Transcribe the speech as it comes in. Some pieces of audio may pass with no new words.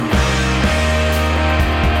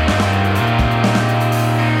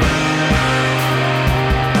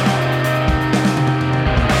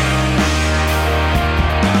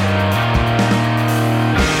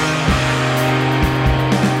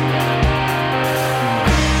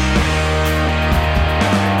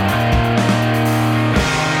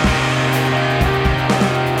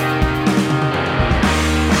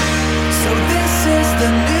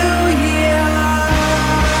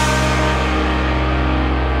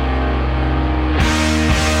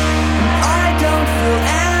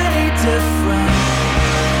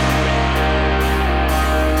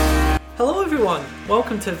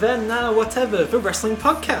Welcome to Then, Now, Whatever, the Wrestling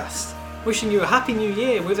Podcast. Wishing you a happy new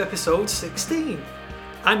year with episode 16.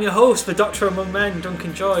 I'm your host, the Doctor Among Men,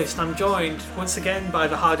 Duncan Joyce, and I'm joined once again by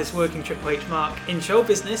the hardest working Triple H mark in show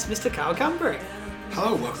business, Mr. Kyle Camberry.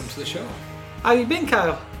 Hello, welcome to the show. How you been,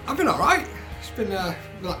 Kyle? I've been alright. It's been a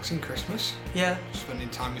relaxing Christmas. Yeah. Spending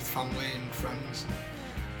time with family and friends.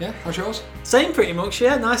 Yeah, how's yours? Same pretty much,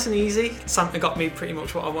 yeah, nice and easy. Santa got me pretty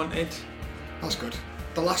much what I wanted. That's good.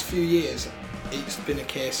 The last few years, it's been a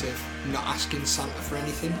case of not asking Santa for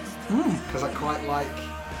anything. Because I quite like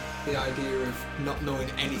the idea of not knowing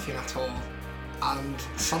anything at all. And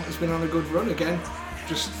Santa's been on a good run again.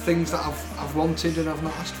 Just things that I've wanted and I've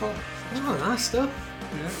not asked for. Oh, nice stuff.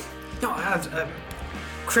 Yeah. No, I had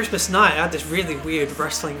Christmas night, I had this really weird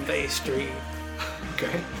wrestling-based dream.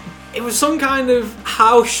 Okay. It was some kind of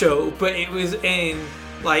house show, but it was in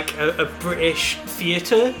like a British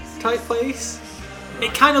theatre type place.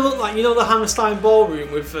 It kind of looked like, you know, the Hammerstein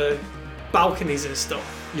Ballroom with balconies and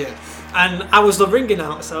stuff. Yeah. And I was the ring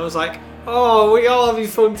announcer. I was like, "Oh, we all having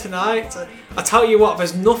fun tonight." I tell you what,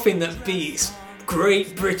 there's nothing that beats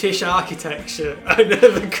great British architecture. And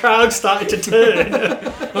the crowd started to turn.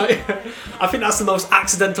 Like, I think that's the most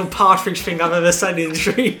accidental partridge thing I've ever said in a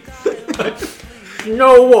dream. You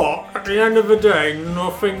know what? At the end of the day,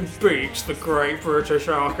 nothing beats the great British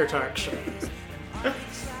architecture.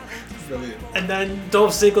 Brilliant. And then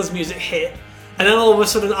Dolph Ziggler's music hit, and then all of a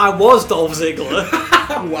sudden I was Dolph Ziggler.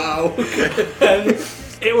 Wow. And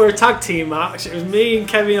it were a tag team match. It was me and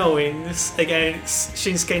Kevin Owens against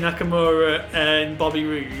Shinsuke Nakamura and Bobby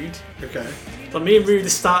Roode. Okay. So me and Roode are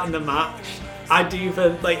starting the match. I do the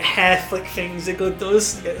like hair flick thing Ziggler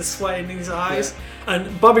does to get the sweat in his eyes. Yeah.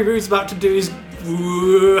 And Bobby Roode's about to do his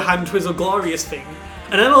hand twizzle glorious thing.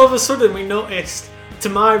 And then all of a sudden we noticed to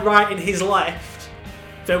my right and his left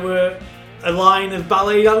there were a line of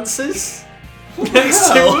ballet dancers next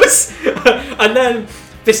to us. And then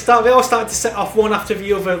they all started to set off one after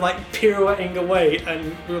the other, like pirouetting away,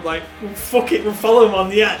 and we were like, fuck it, we'll follow them on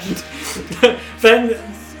the end. Then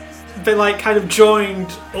they like kind of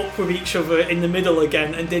joined up with each other in the middle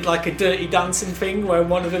again and did like a dirty dancing thing where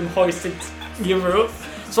one of them hoisted the other up.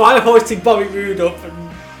 So I hoisted Bobby Roode up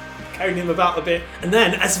and carried him about a bit, and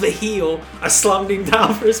then as the heel I slammed him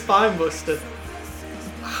down for a spine buster.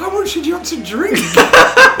 How much did you have to drink?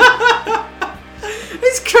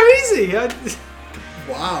 It's crazy.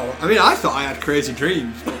 Wow. I mean, I thought I had crazy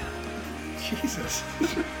dreams. But Jesus.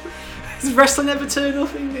 Does wrestling ever turn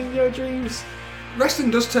up in your dreams? Wrestling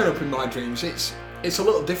does turn up in my dreams. It's a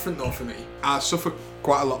little different though for me. I suffer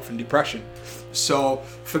quite a lot from depression. So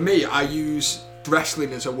for me, I use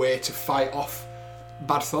wrestling as a way to fight off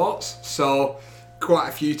bad thoughts. So quite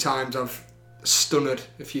a few times I've stunned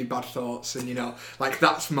a few bad thoughts, and you know, like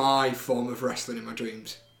that's my form of wrestling in my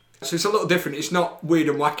dreams. So it's a little different. It's not weird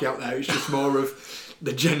and wacky out there. It's just more of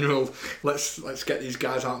the general. Let's get these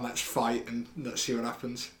guys out and let's fight and let's see what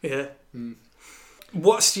happens. Yeah.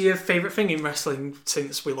 What's your favourite thing in wrestling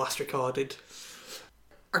since we last recorded?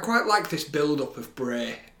 I quite like this build-up of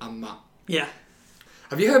Bray and Matt. Yeah.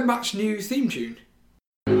 Have you heard Matt's new theme tune?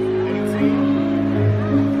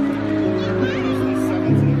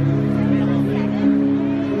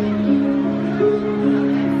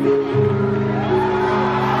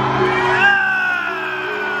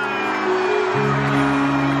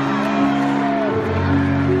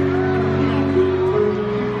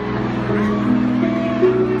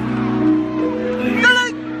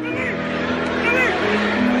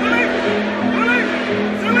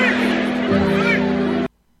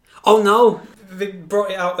 Oh no, they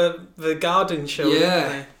brought it out at the Garden show.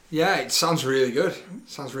 Yeah, yeah, it sounds really good. It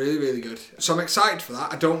sounds really, really good. So I'm excited for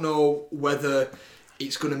that. I don't know whether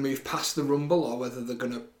it's going to move past the Rumble or whether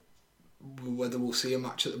we'll see a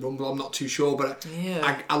match at the Rumble. I'm not too sure, but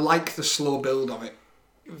yeah. I like the slow build of it.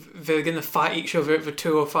 They're going to fight each other at the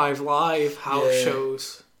 205 Live house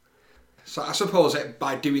shows. So I suppose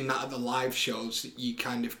by doing that at the live shows, you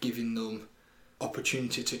kind of giving them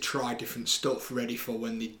opportunity to try different stuff ready for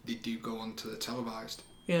when they do go on to the televised.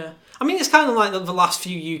 Yeah. I mean, it's kind of like the last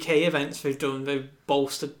few UK events they've done. They've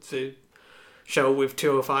bolstered the show with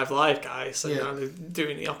 205 Live guys. And now they're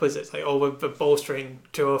doing the opposite. It's like, we're bolstering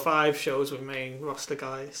 205 shows with main roster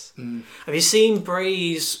guys. Have you seen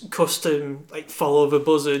Bray's custom, like, Follow the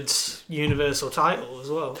Buzzards Universal title as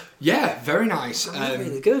well? Yeah, very nice.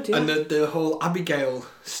 Really good, yeah. And the whole Abigail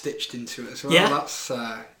stitched into it as well. Yeah. That's,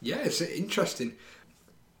 it's interesting.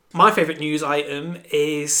 My favourite news item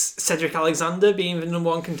is Cedric Alexander being the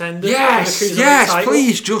number one contender. Yes, for the Cruiserweight title.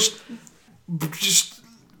 please, just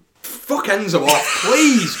fuck Enzo off,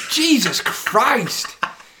 please. Jesus Christ.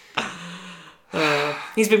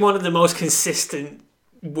 He's been one of the most consistent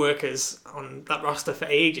workers on that roster for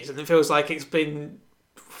ages, and it feels like it's been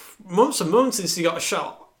months and months since he got a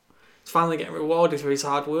shot. He's finally getting rewarded for his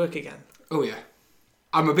hard work again. Oh yeah.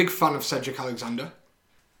 I'm a big fan of Cedric Alexander.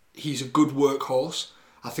 He's a good workhorse.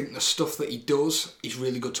 I think the stuff that he does is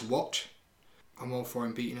really good to watch. I'm all for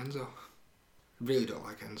him beating Enzo. I really don't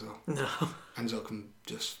like Enzo. No. Enzo can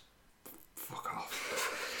just fuck off.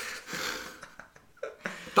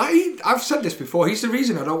 I've said this before, he's the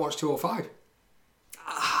reason I don't watch 205.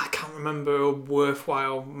 I can't remember a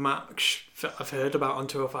worthwhile match that I've heard about on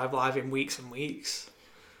 205 Live in weeks and weeks.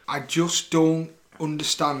 I just don't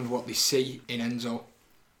understand what they see in Enzo.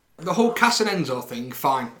 The whole Cass and Enzo thing,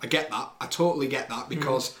 fine, I get that. I totally get that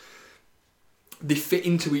because they fit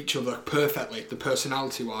into each other perfectly, the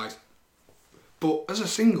personality-wise. But as a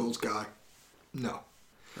singles guy, no.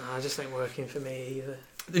 I just ain't working for me either.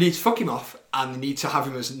 They need to fuck him off and they need to have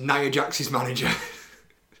him as Nia Jax's manager.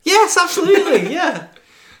 Yes, absolutely, yeah.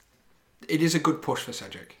 It is a good push for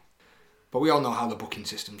Cedric. But we all know how the booking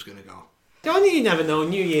system's going to go. You never know.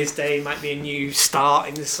 New Year's Day might be a new start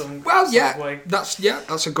in some way. That's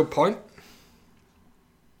a good point.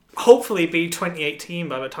 Hopefully be 2018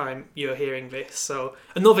 by the time you're hearing this. So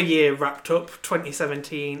another year wrapped up,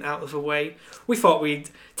 2017 out of the way. We thought we'd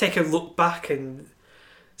take a look back and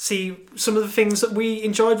see some of the things that we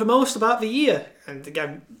enjoyed the most about the year. And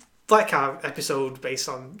again, like our episode based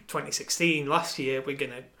on 2016 last year, we're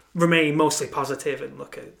going to remain mostly positive and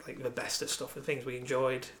look at like the best of stuff and things we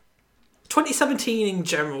enjoyed. 2017 in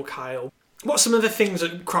general, Kyle, what's some of the things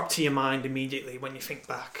that crop to your mind immediately when you think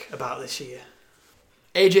back about this year?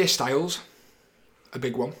 AJ Styles, a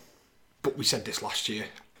big one. But we said this last year.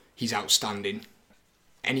 He's outstanding.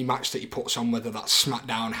 Any match that he puts on, whether that's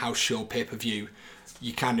SmackDown, House Show, pay-per-view,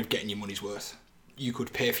 you're kind of getting your money's worth. You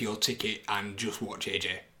could pay for your ticket and just watch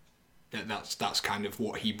AJ. That's kind of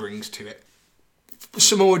what he brings to it.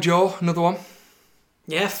 Samoa Joe, another one.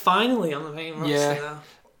 Yeah, finally on the main roster now.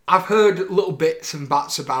 I've heard little bits and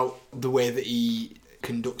bats about the way that he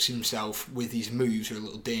conducts himself with his moves are a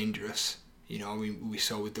little dangerous. You know, we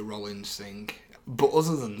saw with the Rollins thing. But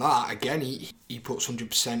other than that, again, he puts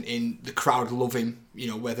 100% in. The crowd love him, you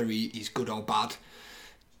know, whether he's good or bad.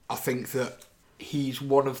 I think that he's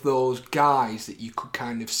one of those guys that you could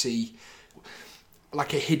kind of see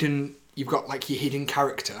like you've got like your hidden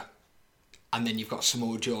character, and then you've got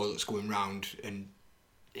Samoa Joe that's going round and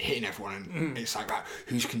hitting everyone, and it's like, right,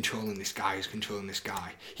 who's controlling this guy? Who's controlling this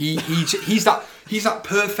guy? He's that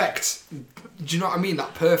perfect. Do you know what I mean?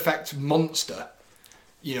 That perfect monster,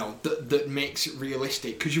 you know, that makes it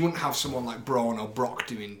realistic. Because you wouldn't have someone like Braun or Brock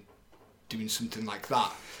doing something like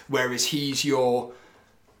that. Whereas he's your.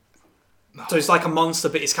 So it's like a monster,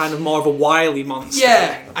 but it's kind of more of a wily monster.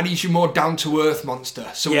 Yeah, and he's your more down to earth monster,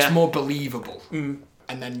 so it's more believable. And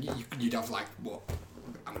then you'd have like what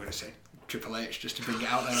I'm going to say. Triple H, just to bring it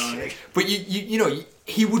out there. But you know,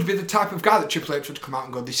 he would be the type of guy that Triple H would come out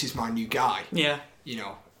and go, "This is my new guy." Yeah. You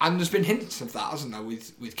know, and there's been hints of that, hasn't there,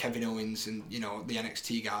 with Kevin Owens and, you know, the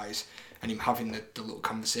NXT guys and him having the little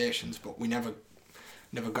conversations, but we never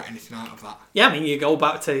got anything out of that. Yeah, I mean, you go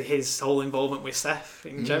back to his whole involvement with Seth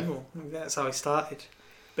in general. That's how he started.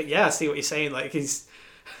 But yeah, I see what you're saying. Like, he's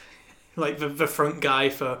like the front guy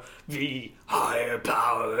for the higher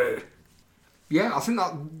power. Yeah, I think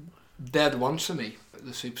that they're the ones for me,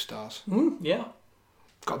 the superstars. Yeah.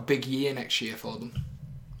 Got a big year next year for them.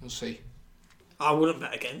 We'll see. I wouldn't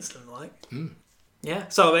bet against them, like. Yeah,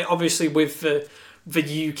 so obviously with the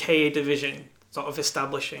UK division sort of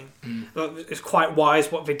establishing, it's quite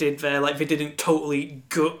wise what they did there. Like, they didn't totally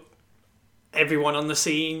gut everyone on the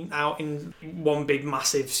scene out in one big,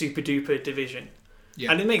 massive, super-duper division.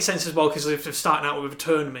 Yeah. And it makes sense as well, because if they're starting out with a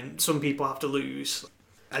tournament, some people have to lose.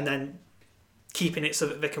 And then keeping it so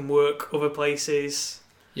that they can work other places.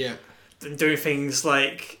 Yeah. And doing things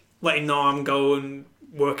like letting Norm go and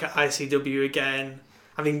work at ICW again.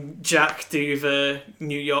 Having Jack do the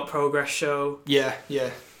New York Progress show. Yeah,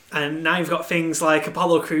 yeah. And now you've got things like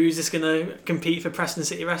Apollo Crews is going to compete for Preston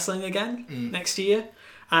City Wrestling again next year.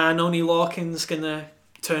 And Oney Lorcan's going to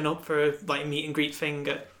turn up for a meet and greet thing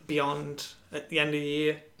at Beyond at the end of the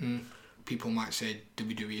year. People might say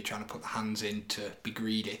WWE are trying to put the hands in to be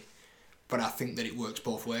greedy. But I think that it works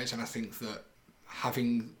both ways, and I think that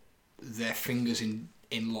having their fingers in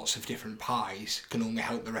lots of different pies can only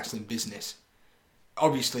help the wrestling business.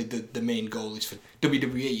 Obviously, the main goal is for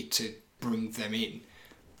WWE to bring them in,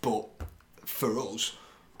 but for us,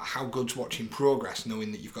 how good's watching Progress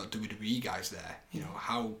knowing that you've got WWE guys there? You know,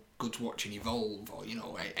 how good's watching Evolve or, you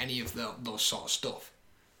know, any of those sort of stuff?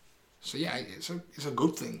 So yeah, it's a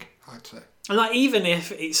good thing, I'd say. And like, even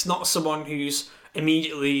if it's not someone who's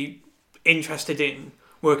immediately interested in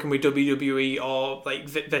working with WWE, or like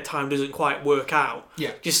their time doesn't quite work out,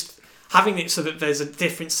 Yeah. just having it so that there's a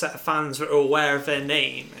different set of fans that are aware of their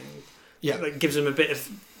name, and like, gives them a bit of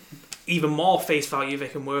even more face value they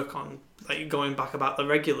can work on, like going back about the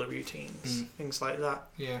regular routines, things like that.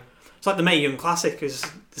 Yeah. It's like the Mae Young Classic is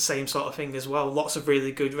the same sort of thing as well. Lots of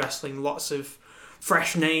really good wrestling, lots of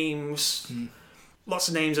fresh names, lots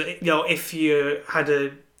of names that, if you had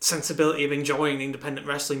a sensibility of enjoying independent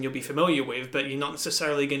wrestling, you'll be familiar with, but you're not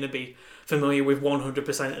necessarily going to be familiar with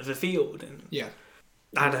 100% of the field. And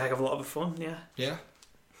I had a heck of a lot of fun, Yeah.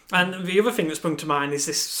 And the other thing that sprung to mind is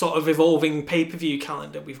this sort of evolving pay-per-view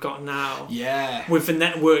calendar we've got now. Yeah. With the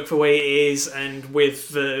network the way it is, and with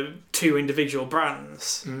the two individual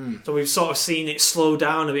brands. So we've sort of seen it slow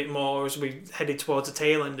down a bit more as we headed towards the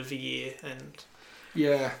tail end of the year. And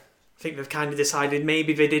Yeah. I think they've kind of decided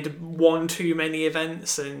maybe they did one too many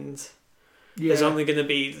events, and there's only going to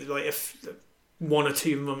be like 1 or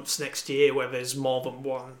 2 months next year where there's more than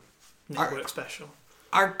one network special.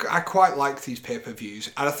 I quite like these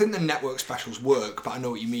pay-per-views, and I think the network specials work, but I know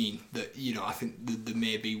what you mean, that, I think there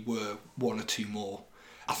maybe were 1 or 2 more.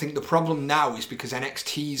 I think the problem now is because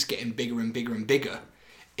NXT's getting bigger and bigger and bigger,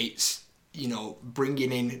 it's,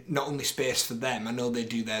 bringing in not only space for them, I know they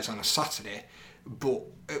do theirs on a Saturday, but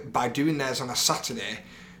by doing theirs on a Saturday,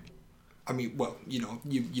 I mean, well,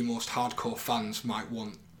 your most hardcore fans might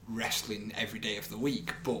want wrestling every day of the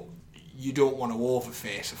week, but you don't want to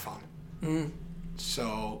overface a fan.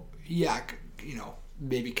 So, yeah,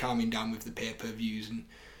 maybe calming down with the pay-per-views, and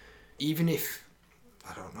even if,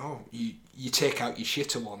 I don't know, you take out your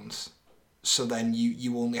shitter ones, so then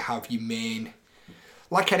you only have your main,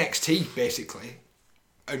 like NXT, basically,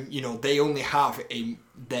 and, they only have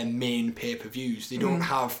their main pay-per-views. They don't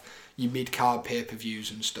have your mid-card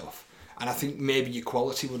pay-per-views and stuff. And I think maybe your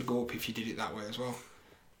quality would go up if you did it that way as well.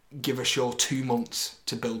 Give a show 2 months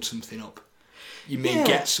to build something up. You may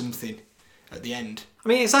get something at the end. I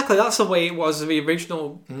mean, exactly, that's the way it was the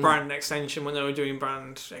original brand extension when they were doing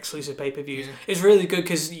brand exclusive pay-per-views. Yeah. It's really good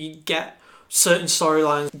because you get certain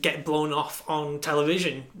storylines get blown off on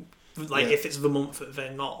television, if it's the month that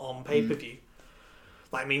they're not on pay-per-view.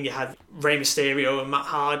 Like, I mean, you had Rey Mysterio and Matt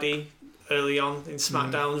Hardy early on in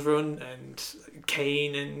SmackDown's run, and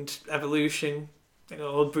Kane and Evolution,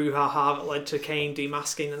 brouhaha that led to Kane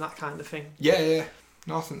demasking and that kind of thing. Yeah.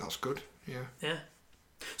 No, I think that's good. Yeah.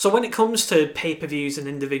 So when it comes to pay-per-views and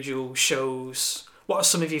individual shows, what are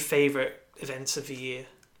some of your favourite events of the year?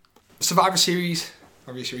 Survivor Series,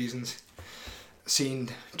 obvious reasons. Seeing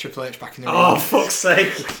Triple H back in the ring. Oh, fuck's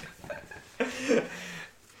sake.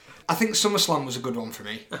 I think SummerSlam was a good one for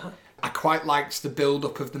me. I quite liked the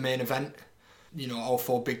build-up of the main event. All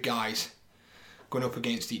 4 big guys going up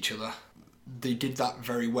against each other. They did that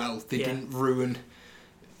very well. They didn't ruin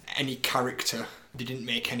any character. They didn't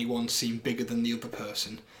make anyone seem bigger than the other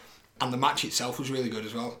person. And the match itself was really good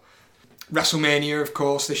as well. WrestleMania, of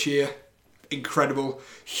course, this year. Incredible.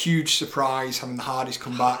 Huge surprise having the Hardys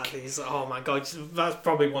come back. Oh my God, that's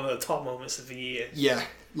probably one of the top moments of the year. Yeah,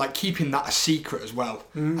 like keeping that a secret as well.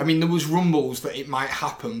 I mean, there was rumbles that it might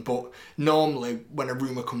happen, but normally when a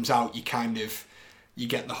rumour comes out, you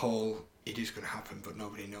get the whole, it is going to happen, but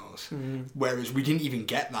nobody knows. Whereas we didn't even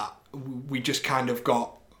get that. We just kind of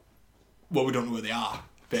got, well, we don't know where they are,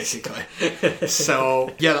 basically.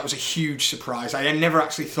 So, yeah, that was a huge surprise. I never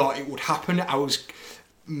actually thought it would happen. I was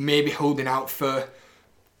maybe holding out for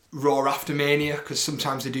Raw after Mania, because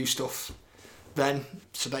sometimes they do stuff then.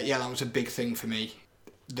 So, that was a big thing for me.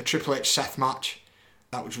 The Triple H Seth match,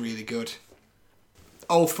 that was really good.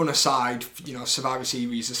 All fun aside, Survivor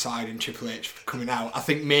Series aside and Triple H coming out, I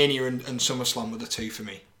think Mania and SummerSlam were the 2 for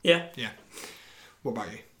me. Yeah. What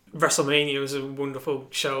about you? WrestleMania was a wonderful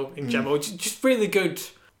show in general. Just really good.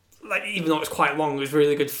 Like, even though it was quite long, it was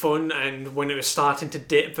really good fun. And when it was starting to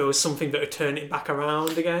dip, there was something that would turn it back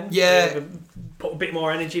around again. Yeah. Put a bit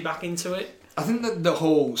more energy back into it. I think that the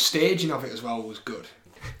whole staging of it as well was good.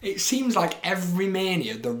 It seems like every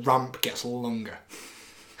Mania, the ramp gets longer.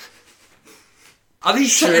 Are they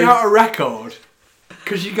setting out a record?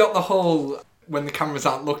 Because you got the whole, when the cameras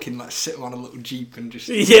aren't looking, let's sit them on a little Jeep and just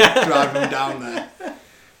drive them down there.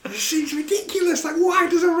 It seems ridiculous. Like, why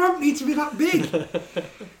does a ramp need to be that big?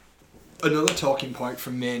 Another talking point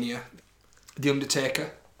from Mania, The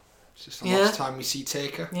Undertaker. It's just the last time we see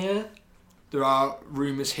Taker. Yeah. There are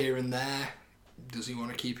rumours here and there. Does he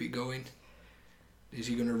want to keep it going? Is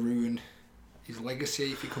he going to ruin his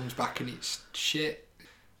legacy if he comes back and it's shit?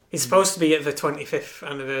 He's supposed to be at the 25th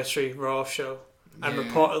anniversary Raw show. And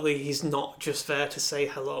reportedly he's not just there to say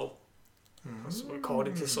hello. That's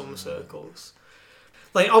according to some circles.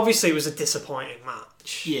 Like, obviously it was a disappointing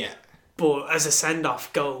match. Yeah. But as a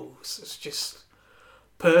send-off goes, it's just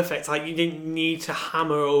perfect. Like, you didn't need to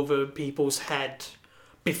hammer over people's head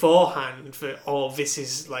beforehand that, this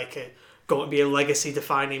is like going to be a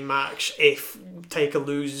legacy-defining match. If Taker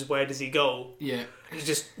loses, where does he go? Yeah. It's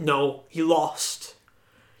just, no, he lost.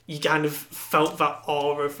 You kind of felt that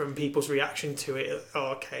aura from people's reaction to it.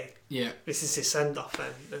 Okay, Yeah. this is his send-off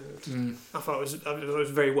then. And I thought it was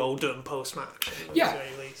very well done post-match, at the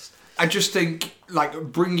very least. I just think, like,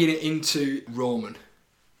 bringing it into Roman,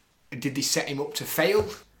 did they set him up to fail?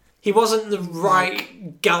 He wasn't the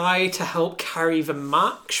right guy to help carry the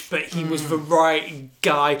match, but he was the right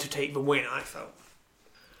guy to take the win, I felt.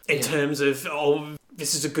 In terms of,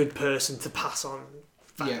 this is a good person to pass on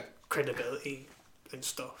that credibility and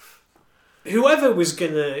stuff. Whoever was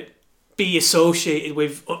going to be associated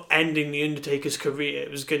with ending The Undertaker's career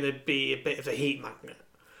was going to be a bit of a heat magnet.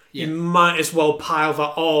 Yeah. You might as well pile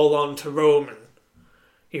that all onto Roman,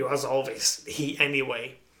 who has all this heat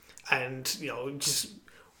anyway, and, just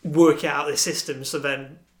work it out the system, so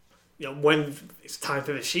then, when it's time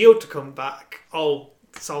for the Shield to come back,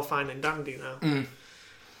 it's all fine and dandy now.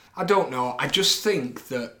 I don't know. I just think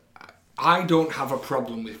that I don't have a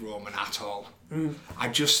problem with Roman at all. I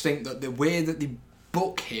just think that the way that they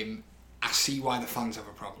book him, I see why the fans have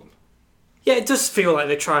a problem. Yeah, it does feel like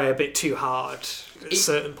they try a bit too hard at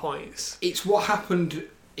certain points. It's what happened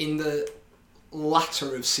in the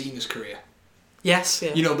latter of Cena's career. Yes,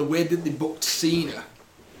 yeah. The way that they booked Cena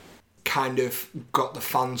kind of got the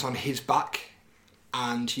fans on his back.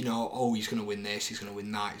 And, he's going to win this, he's going to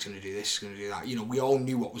win that, he's going to do this, he's going to do that. We all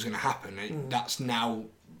knew what was going to happen. That's now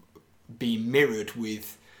being mirrored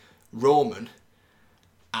with Roman.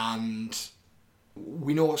 And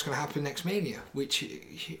we know what's going to happen next Mania.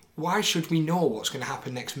 Why should we know what's going to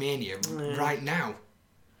happen next Mania right now?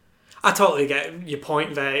 I totally get your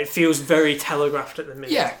point there. It feels very telegraphed at the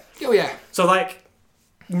minute. Yeah. Oh, yeah. So, like,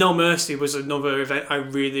 No Mercy was another event I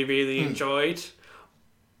really, really enjoyed.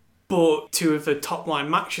 But two of the top line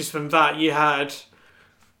matches from that, you had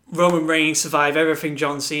Roman Reigns survive everything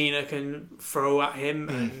John Cena can throw at him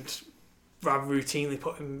and rather routinely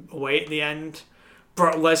put him away at the end.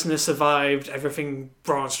 Brock Lesnar survived everything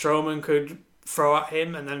Braun Strowman could throw at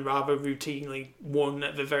him and then rather routinely won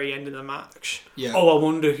at the very end of the match. Yeah. I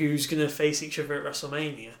wonder who's going to face each other at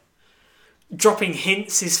WrestleMania. Dropping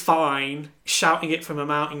hints is fine. Shouting it from a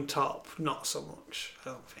mountaintop, not so much,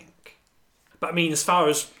 I don't think. But I mean, as far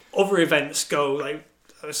as other events go, like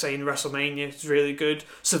I was saying, WrestleMania is really good.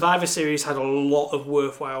 Survivor Series had a lot of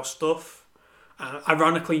worthwhile stuff.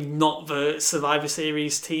 Ironically, not the Survivor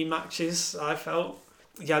Series team matches, I felt.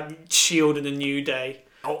 You had Shield and A New Day.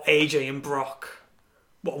 AJ and Brock.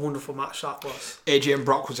 What a wonderful match that was. AJ and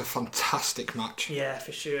Brock was a fantastic match. Yeah,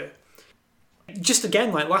 for sure. Just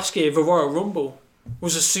again, like last year, the Royal Rumble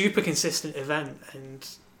was a super consistent event and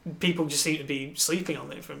people just seem to be sleeping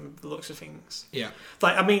on it from the looks of things. Yeah.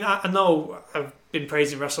 Like, I mean, I know I've been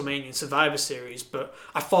praising WrestleMania and Survivor Series, but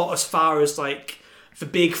I thought as far as like the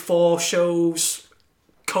big four shows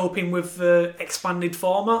coping with the expanded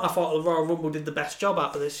format, I thought the Royal Rumble did the best job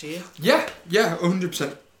out of this year. Yeah,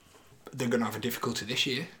 100%. They're going to have a difficulty this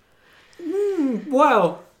year.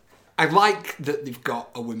 Well, I like that they've got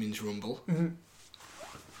a Women's Rumble.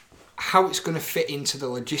 How it's going to fit into the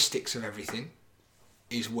logistics of everything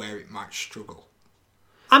is where it might struggle.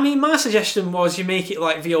 I mean, my suggestion was you make it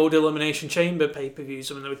like the old Elimination Chamber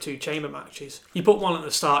pay-per-views when there were two chamber matches. You put one at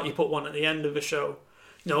the start, you put one at the end of the show.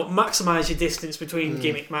 Maximise your distance between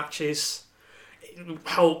gimmick matches. It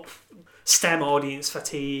help stem audience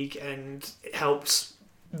fatigue, and it helps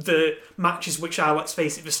the matches which are, let's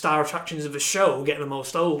face it, the star attractions of the show get the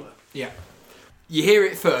most over. Yeah. You hear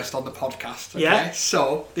it first on the podcast, okay? Yeah.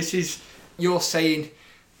 So, this is, you're saying,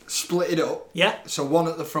 split it up. Yeah. So, one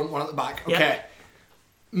at the front, one at the back. Okay. Yeah.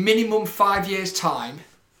 Minimum 5 years' time,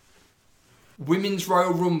 Women's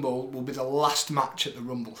Royal Rumble will be the last match at the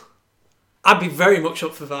Rumble. I'd be very much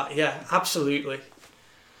up for that, yeah, absolutely.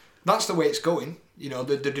 That's the way it's going.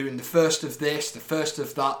 They're doing the first of this, the first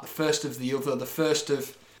of that, the first of the other, the first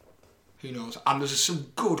of who knows. And there's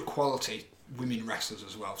some good quality women wrestlers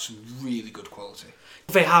as well, some really good quality.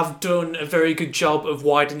 They have done a very good job of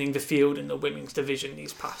widening the field in the women's division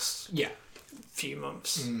these past few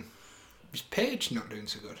months. Is Paige not doing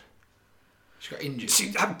so good? She got injured.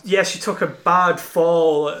 She took a bad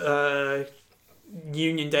fall at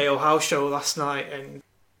Uniondale house show last night, and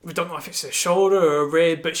we don't know if it's a shoulder or a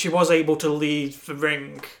rib, but she was able to leave the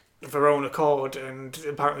ring of her own accord, and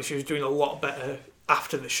apparently she was doing a lot better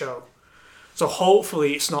after the show. So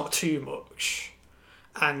hopefully it's not too much.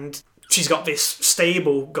 And she's got this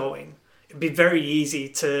stable going, it'd be very easy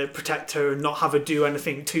to protect her and not have her do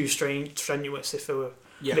anything too strenuous if they were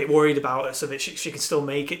a bit worried about her, so that she can still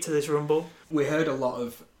make it to this Rumble. We heard a lot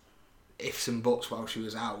of ifs and buts while she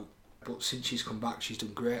was out, but since she's come back, she's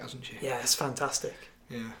done great, hasn't she? Yeah, it's fantastic.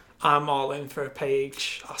 Yeah. I'm all in for a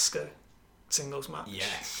Paige Asuka singles match.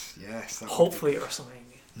 Yes. Hopefully at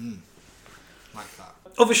WrestleMania. Like that.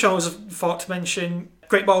 Other shows I thought to mention: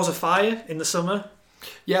 Great Balls of Fire in the summer.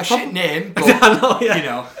 Yeah, shit name, but I know, yeah. you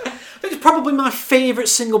know. It's probably my favourite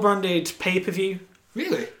single-branded pay-per-view.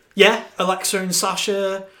 Really? Yeah, Alexa and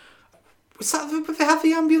Sasha. Was that? Did they have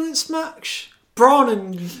the ambulance match? Braun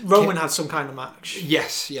and Roman had some kind of match.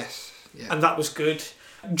 Yes. Yeah. And that was good.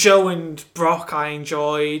 Joe and Brock I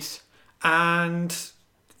enjoyed. And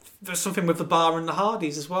there's something with the Bar and the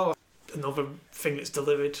Hardys as well. Another thing that's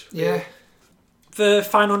delivered. Yeah. The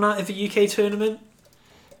final night of the UK tournament.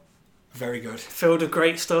 Very good. Filled with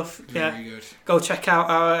great stuff. Very good. Go check out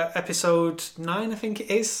our episode 9, I think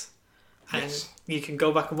it is. And Yes. you can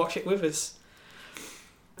go back and watch it with us.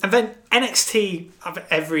 And then NXT,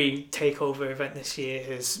 every takeover event this year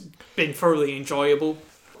has been thoroughly enjoyable.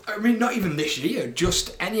 I mean, not even this year,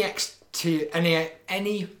 just any I'm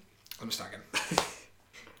starting.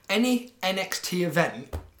 Any NXT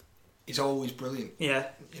event is always brilliant. Yeah.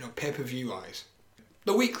 You know, pay-per-view wise.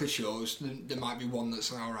 The weekly shows, there might be one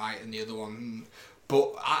that's alright and the other one,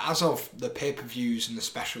 but as of the pay-per-views and the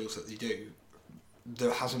specials that they do, there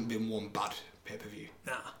hasn't been one bad pay-per-view.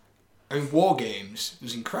 Nah. I mean, War Games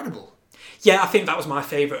was incredible. Yeah, I think that was my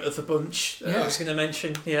favourite of the bunch. I Yeah. was going to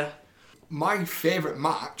mention, yeah. My favourite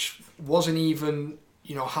match wasn't even,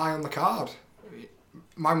 high on the card.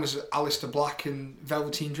 Mine was Aleister Black and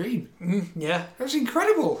Velveteen Dream. Yeah. It was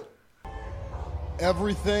incredible.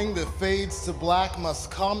 Everything that fades to black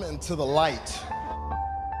must come into the light.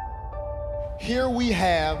 Here we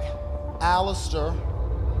have Aleister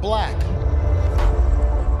Black.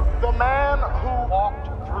 The man who walked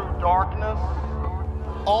through darkness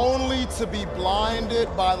only to be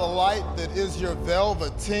blinded by the light that is your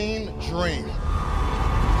Velveteen Dream.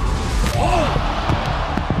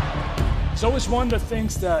 There's always one that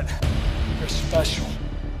thinks that they're special.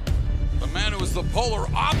 The man who is the polar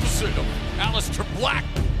opposite of Aleister Black.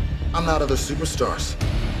 I'm not other superstars.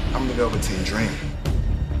 I'm the Velveteen Dream.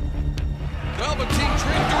 Velveteen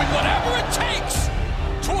Dream doing whatever it takes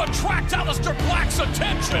to attract Aleister Black's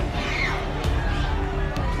attention.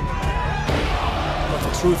 But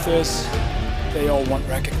the truth is, they all want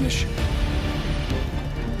recognition.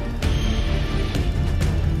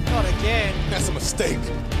 Not again. That's a mistake.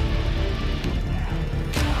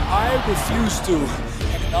 I refuse to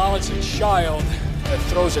acknowledge a child that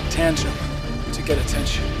throws a tantrum to get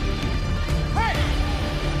attention. Hey!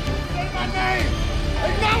 Say my name!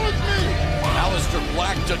 Acknowledge me! Aleister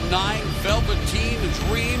Black denying Velveteen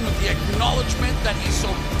Dream the acknowledgement that he so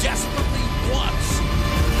desperately wants.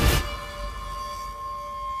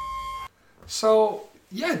 So,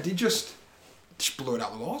 yeah, they just blew it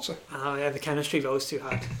out of the water. Oh, yeah, the chemistry those two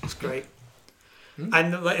had was great.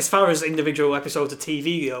 And as far as individual episodes of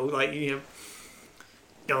TV go,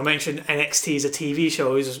 I mentioned NXT as a TV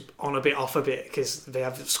show is on a bit off a bit because they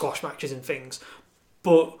have squash matches and things.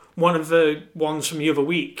 But one of the ones from the other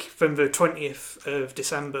week, from the 20th of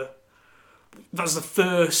December, that was the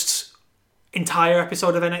first entire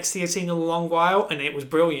episode of NXT I've seen in a long while, and it was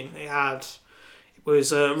brilliant. It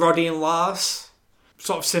was Roddy and Lars,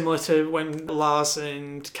 sort of similar to when Lars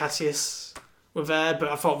and Cassius were there, but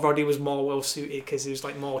I thought Roddy was more well suited because he was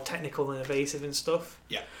more technical and evasive and stuff.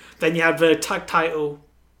 Yeah. Then you had the tag title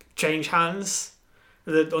change hands,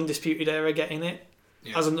 the Undisputed Era getting it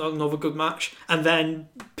as another good match, and then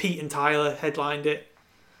Pete and Tyler headlined it.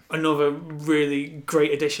 Another really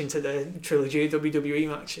great addition to the trilogy of WWE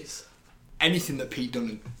matches. Anything that Pete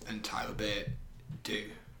Dunne and Tyler Bate do,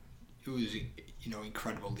 it was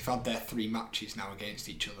incredible. They've had their 3 matches now against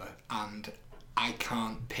each other, and I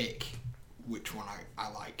can't pick which one I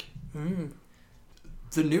like.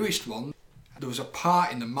 The newest one, there was a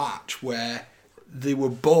part in the match where they were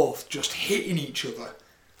both just hitting each other.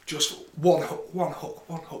 Just one hook, one hook,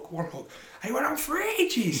 one hook, one hook. And it went on for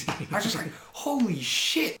ages. I was just like, holy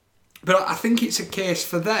shit. But I think it's a case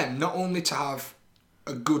for them not only to have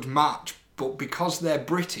a good match, but because they're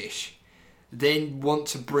British, they want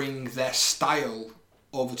to bring their style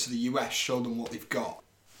over to the US, show them what they've got.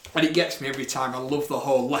 And it gets me every time. I love the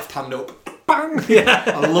whole left hand up, bang! Yeah.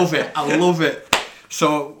 I love it.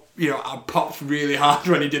 So, I popped really hard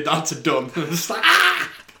when he did that to Dunn. I was like, ah!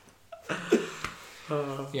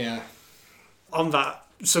 Yeah. On that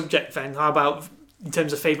subject then, how about in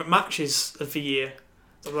terms of favourite matches of the year?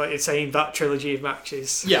 Like you're saying, that trilogy of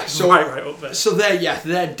matches. Yeah, so right up there. So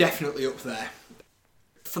they're definitely up there.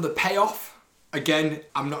 For the payoff, again,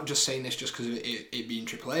 I'm not just saying this just because of it being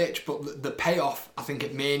Triple H, but the payoff, I think,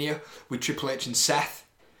 at Mania with Triple H and Seth,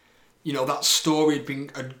 you know, that story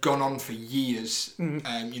had gone on for years.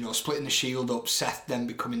 You know, splitting the Shield up, Seth then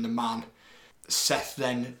becoming the man. Seth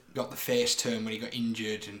then got the face turn when he got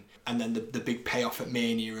injured, and then the big payoff at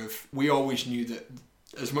Mania of, we always knew that,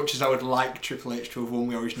 as much as I would like Triple H to have won,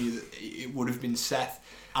 we always knew that it would have been Seth,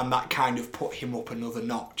 and that kind of put him up another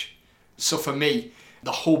notch. So for me,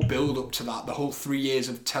 the whole build up to that, the whole 3 years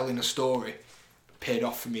of telling a story, paid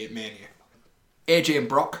off for me at Mania. AJ and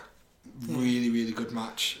Brock, really, really good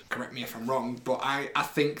match. Correct me if I'm wrong, but I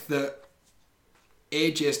think that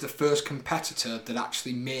AJ is the first competitor that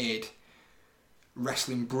actually made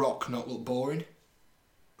wrestling Brock not look boring.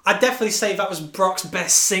 I'd definitely say that was Brock's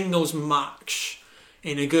best singles match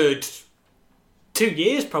in a good 2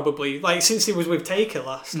 years, probably. Like, since he was with Taker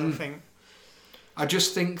last, I think. I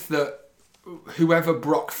just think that whoever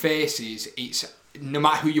Brock faces, it's, no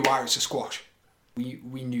matter who you are, it's a squash.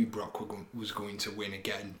 We knew Brock was going to win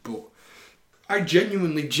again, but I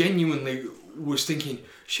genuinely was thinking,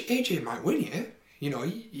 AJ might win here. You know,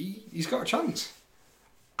 he's got a chance.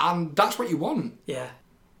 And that's what you want. Yeah.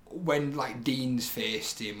 When, like, Dean's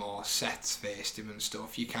faced him or Seth's faced him and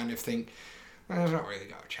stuff, you kind of think, well, he's not really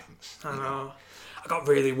got a chance. I know. I got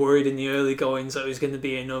really worried in the early goings that it was going to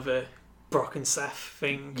be another Brock and Seth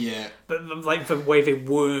thing. Yeah. But, like, the way they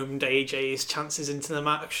wormed AJ's chances into the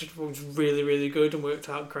match was really, really good and worked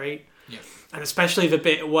out great. Yeah. And especially the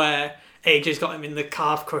bit where AJ's got him in the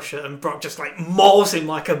calf crusher and Brock just, like, mauls him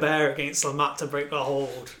like a bear against the mat to break the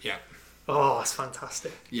hold. Yeah. Oh, it's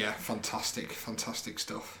fantastic. Yeah, fantastic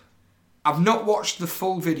stuff. I've not watched the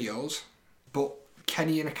full videos, but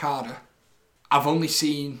Kenny and Okada, I've only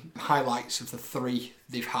seen highlights of the 3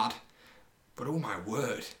 they've had. But oh my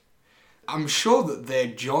word, I'm sure that they're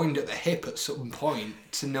joined at the hip at some point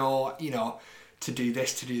to know, you know, to do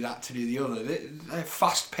this, to do that, to do the other. They're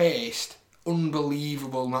fast-paced,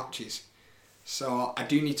 unbelievable matches. So I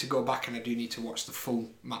do need to go back and I do need to watch the full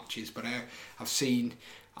matches. But I've seen,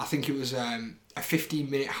 I think it was a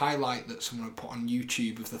 15-minute highlight that someone had put on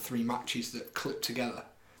YouTube of the 3 matches that clipped together.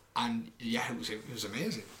 And yeah, it was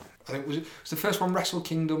amazing. I think it was the first one, Wrestle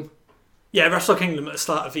Kingdom. Yeah, Wrestle Kingdom at the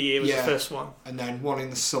start of the year was the first one. And then one in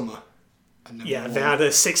the summer. And then they had a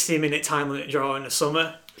 60-minute time limit draw in the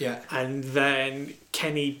summer. Yeah. And then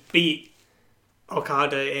Kenny beat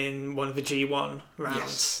Okada in one of the G1 rounds.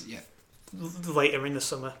 Yes, yeah. Later in the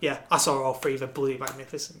summer. Yeah, I saw all 3. They're bloody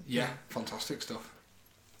magnificent. Yeah, fantastic stuff.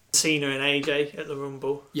 Cena and AJ at the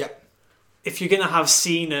Rumble. Yep. If you're going to have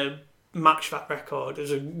Cena match that record,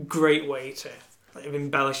 it's a great way to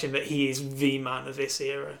embellish him that he is the man of this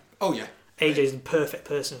era. Oh, yeah. AJ's the perfect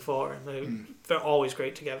person for him. They're always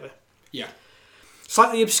great together. Yeah.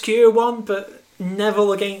 Slightly obscure one, but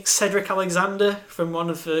Neville against Cedric Alexander from one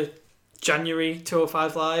of the January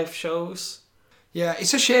 205 Live shows. Yeah,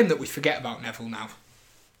 it's a shame that we forget about Neville now.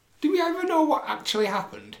 Do we ever know what actually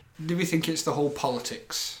happened? Do we think it's the whole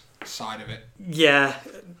politics side of it? Yeah.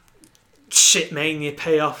 Shit mania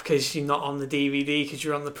payoff because you're not on the DVD because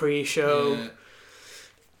you're on the pre-show. Yeah.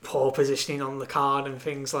 Poor positioning on the card and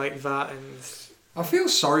things like that. And I feel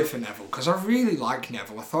sorry for Neville because I really like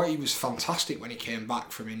Neville. I thought he was fantastic when he came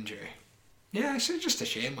back from injury. Yeah, it's just a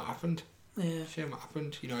shame what happened. Yeah. Shame what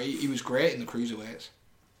happened. You know, he was great in the cruiserweights.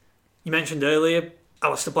 You mentioned earlier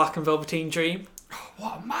Aleister Black and Velveteen Dream. Oh,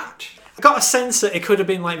 what a match. I got a sense that it could have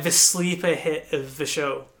been like the sleeper hit of the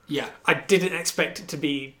show. Yeah. I didn't expect it to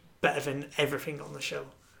be better than everything on the show.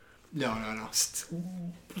 No. It's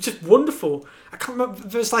just wonderful. I can't remember.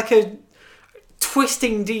 There's like a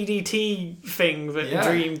twisting DDT thing that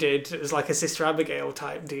Dream did. It was like a Sister Abigail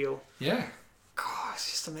type deal. Yeah. God, it's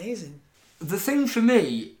just amazing. The thing for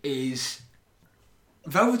me is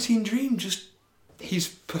Velveteen Dream, just his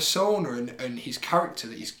persona and his character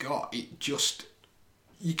that he's got, it just,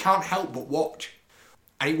 you can't help but watch.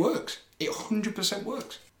 And it works. It 100%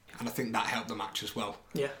 works. And I think that helped the match as well.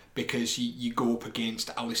 Yeah. Because you go up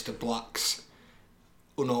against Aleister Black's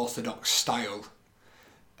unorthodox style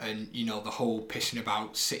and, you know, the whole pissing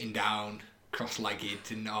about, sitting down,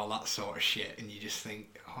 cross-legged and all that sort of shit. And you just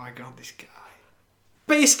think, oh my God, this guy.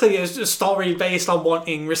 Basically, it's a story based on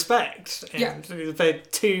wanting respect. And yeah. They're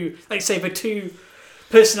two, like say, they're two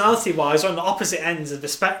personality-wise on the opposite ends of the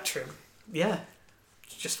spectrum. Yeah.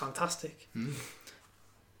 It's just fantastic.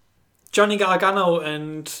 Johnny Gargano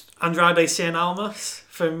and Andrade Cien Almas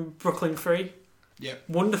from Brooklyn Free. Yeah.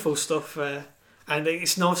 Wonderful stuff there. And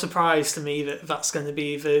it's no surprise to me that that's going to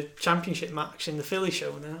be the championship match in the Philly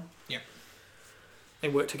show now. Yeah. They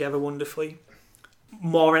work together wonderfully.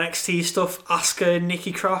 More NXT stuff. Asuka and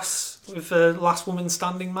Nikki Cross with the last woman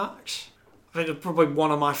standing match. I think it's probably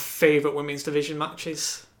one of my favourite women's division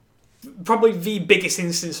matches. Probably the biggest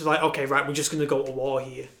instance of like, okay, right, we're just going to go to war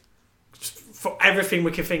here. Just for everything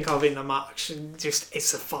we can think of in the match, and just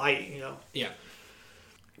it's a fight, you know. Yeah.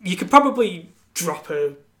 You could probably drop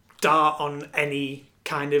a dart on any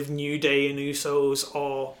kind of New Day and Usos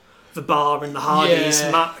or the Bar and the Hardys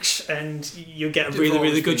match, and you get a really,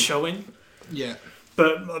 really good showing. Yeah.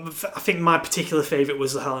 But I think my particular favourite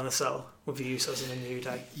was the Hell in a Cell with the Usos and the New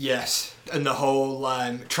Day. Yes, and the whole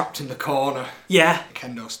trapped in the corner. Yeah.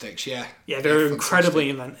 Kendo sticks, yeah. Yeah, they were incredibly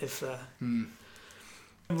inventive there.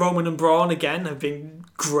 Roman and Braun, again, have been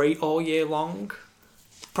great all year long.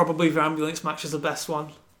 Probably the ambulance match is the best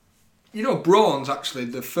one. You know, Braun's actually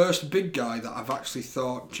the first big guy that I've actually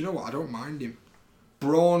thought, do you know what, I don't mind him.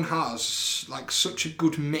 Braun has like such a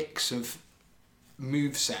good mix of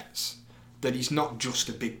movesets that he's not just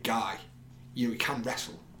a big guy. You know, he can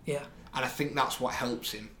wrestle. Yeah. And I think that's what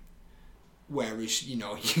helps him. Whereas, you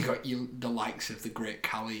know, you got the likes of the Great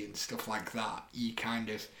Khali and stuff like that. You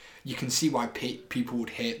can see why people would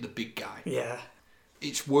hate the big guy. Yeah.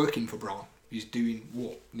 It's working for Braun. He's doing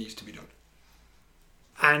what needs to be done.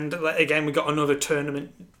 And again, we got another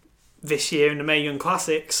tournament this year in the Mae Young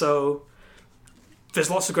Classic, so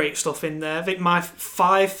there's lots of great stuff in there. I think my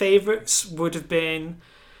 5 favourites would have been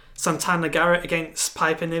Santana Garrett against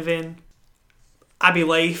Piper Niven, Abby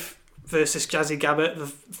Leif versus Jazzy Gabert, the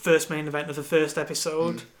first main event of the first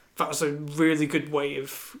episode. That was a really good way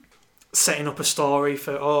of setting up a story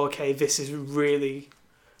for, this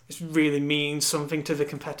really means something to the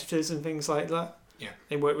competitors and things like that. Yeah.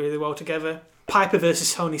 They work really well together. Piper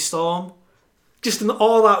versus Toni Storm. Just an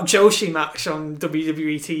all-out Joshi match on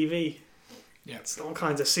WWE TV. Yeah. It's all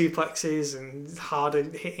kinds of suplexes and harder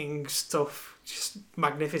hitting stuff. Just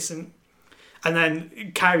magnificent. And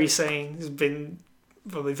then Kairi Sane has been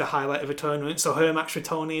probably the highlight of the tournament. So her match with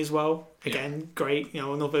Toni as well. Again, great. You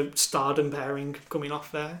know, another Stardom pairing coming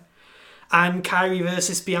off there. And Kairi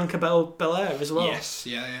versus Bianca Belair as well. Yes,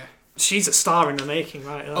 yeah. She's a star in the making,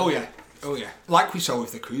 right? Oh yeah. Like we saw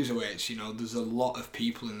with the cruiserweights, you know, there's a lot of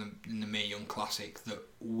people in the Mae Young Classic that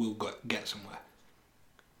will get somewhere.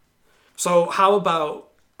 So how about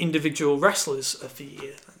individual wrestlers of the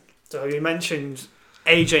year then? So you mentioned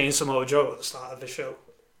AJ and Samoa Joe at the start of the show.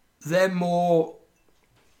 They're more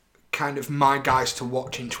kind of my guys to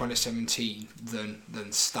watch in 2017 than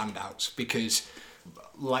standouts, because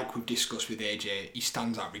like we've discussed with AJ, he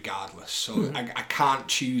stands out regardless. So I can't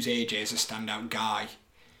choose AJ as a standout guy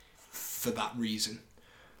for that reason.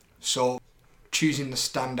 So choosing the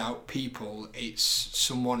standout people, it's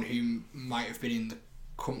someone who might have been in the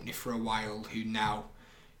company for a while who now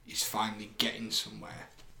is finally getting somewhere.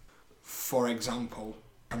 For example,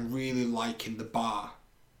 I'm really liking the Bar.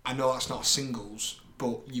 I know that's not singles,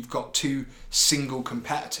 but you've got 2 single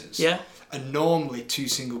competitors. Yeah. And normally 2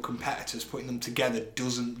 single competitors, putting them together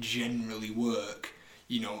doesn't generally work,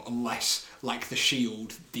 you know, unless, like the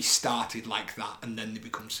Shield, they started like that and then they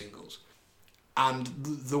become singles. And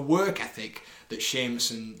the work ethic that Sheamus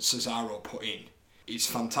and Cesaro put in is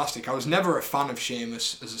fantastic. I was never a fan of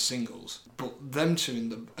Sheamus as a singles, but them 2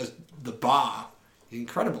 in the Bar is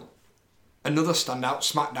incredible. Another standout,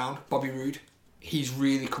 SmackDown, Bobby Roode. He's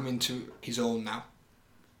really come into his own now.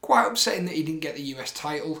 Quite upsetting that he didn't get the US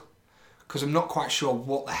title, because I'm not quite sure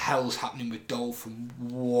what the hell's happening with Dolph and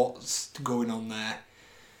what's going on there.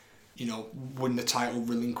 You know, win the title,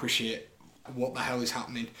 relinquish it, what the hell is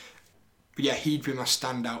happening? But yeah, he'd be my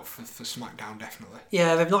standout for SmackDown, definitely.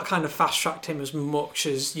 Yeah, they've not kind of fast-tracked him as much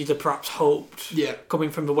as you'd have perhaps hoped, coming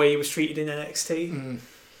from the way he was treated in NXT.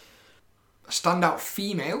 A standout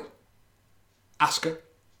female, Asuka,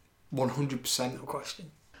 100%. No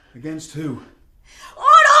question. Against who?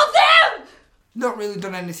 All of them! Not really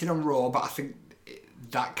done anything on Raw, but I think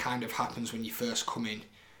that kind of happens when you first come in.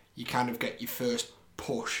 You kind of get your first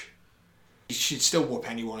push. You should still whoop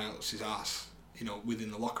anyone else's ass, you know, within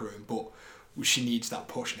the locker room, but she needs that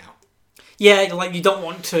push now. Yeah, like you don't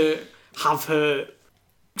want to have her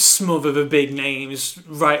smother the big names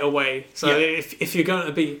right away. So if you're going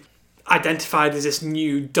to be identified as this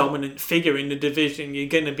new dominant figure in the division, you're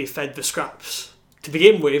going to be fed the scraps to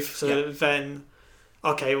begin with. So then,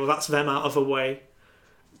 okay, well that's them out of the way.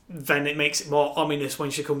 Then it makes it more ominous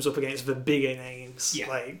when she comes up against the bigger names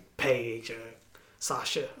like Paige or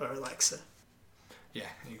Sasha or Alexa. Yeah,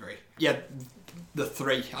 I agree. Yeah, the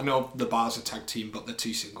 3. I know the Bar's a tag team, but they're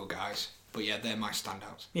 2 single guys. But yeah, they're my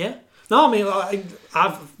standouts. Yeah. No, I mean,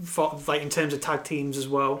 I've thought, like, in terms of tag teams as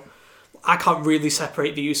well, I can't really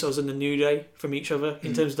separate the Usos and the New Day from each other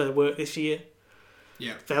in terms of their work this year.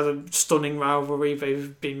 Yeah. They have a stunning rivalry.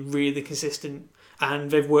 They've been really consistent,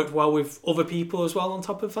 and they've worked well with other people as well on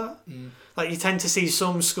top of that. Like, you tend to see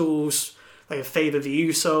some schools like favour the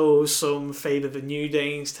Usos, some favour the New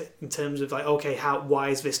Day in terms of like, okay, why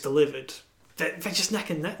is this delivered? They're just neck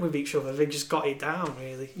and neck with each other. They just got it down,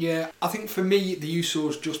 really. Yeah, I think for me, the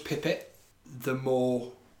Usos just pip it. The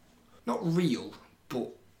more, not real, but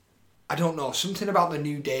I don't know, something about the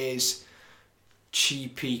New Day's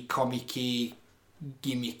cheapy, comicky,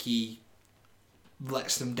 gimmicky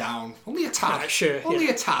lets them down. Only a tad. Only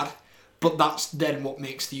a tad. But that's then what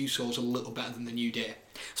makes the Usos a little better than the New Day.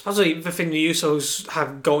 Especially the thing the Usos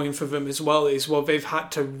have going for them as well is, well, they've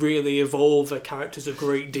had to really evolve their characters a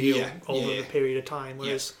great deal over a period of time,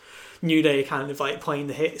 whereas New Day kind of like playing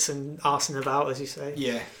the hits and arsing about, as you say.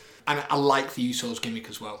 Yeah, and I like the Usos gimmick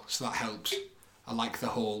as well, so that helps. I like the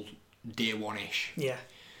whole day one-ish. Yeah.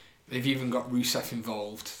 They've even got Rusev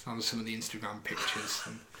involved on some of the Instagram pictures.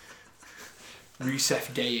 And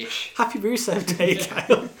Rusev Day-ish. Happy Rusev Day,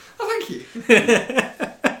 Kyle. Oh, thank you.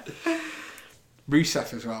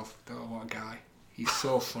 Rusev as well. Oh, what a guy. He's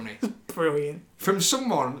so funny. Brilliant. From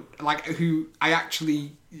someone like who I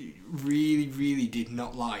actually really, really did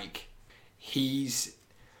not like,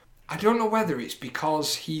 I don't know whether it's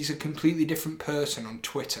because he's a completely different person on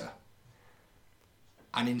Twitter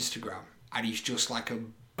and Instagram, and he's just like a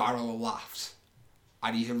barrel of laughs,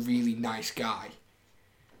 and he's a really nice guy,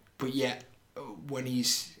 but yet when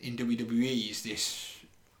he's in WWE he's this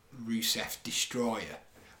Rusev destroyer.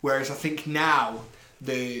 Whereas I think now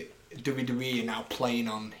the WWE are now playing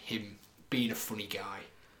on him being a funny guy,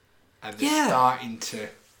 and they're starting to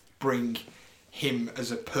bring him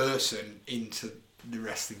as a person into the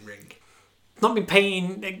wrestling ring. Not been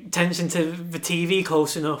paying attention to the TV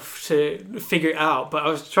close enough to figure it out, but I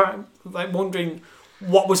was wondering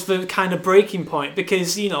what was the kind of breaking point,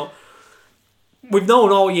 because, you know, we've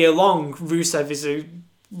known all year long Rusev is a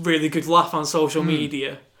really good laugh on social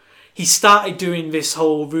media. He started doing this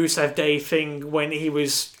whole Rusev Day thing when he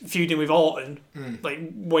was feuding with Orton, like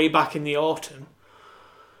way back in the autumn.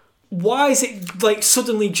 Why is it like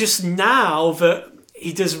suddenly just now that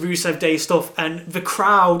he does Rusev Day stuff and the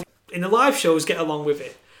crowd in the live shows get along with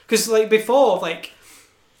it? Because like before, like,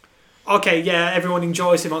 okay, yeah, everyone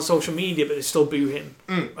enjoys him on social media, but they still boo him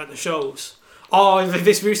at the shows. Oh,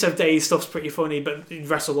 this Rusev Day stuff's pretty funny, but he'd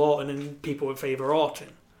wrestle Orton and people would favour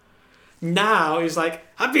Orton. Now he's like,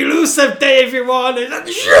 Happy Rusev Day, everyone! And like,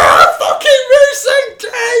 yeah, fucking Rusev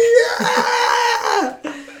Day!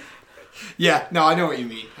 Yeah, no, I know what you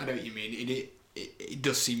mean. It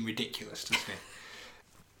does seem ridiculous, doesn't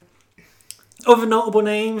it? Other notable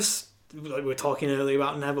names, like we were talking earlier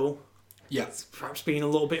about Neville. Yeah. It's perhaps been a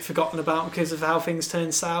little bit forgotten about because of how things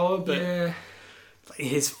turned sour, but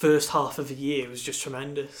his first half of the year was just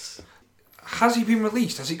tremendous. Has he been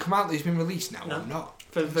released? Has it come out that he's been released now or not?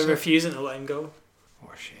 They're refusing to let him go.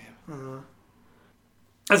 What a shame.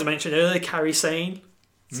 As I mentioned earlier, Kairi Sane.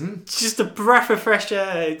 Just a breath of fresh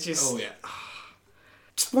air. Just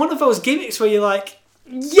Just one of those gimmicks where you're like,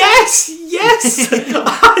 yes,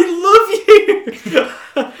 I love you.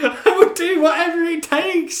 I will do whatever it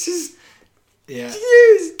takes.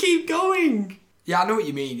 Just keep going. Yeah, I know what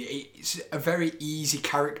you mean. It's a very easy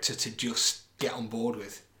character to just get on board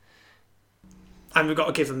with. And we've got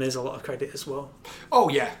to give The Miz a lot of credit as well. Oh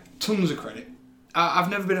yeah, tons of credit. I've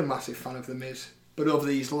never been a massive fan of The Miz, but over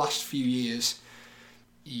these last few years,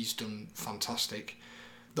 he's done fantastic.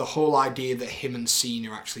 The whole idea that him and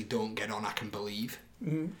Cena actually don't get on, I can believe.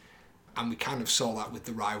 And we kind of saw that with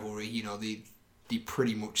the rivalry. You know, they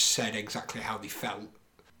pretty much said exactly how they felt.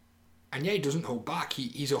 And yeah, he doesn't hold back.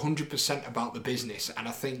 He's 100% about the business, and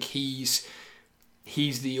I think he's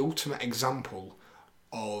the ultimate example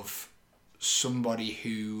of somebody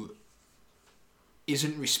who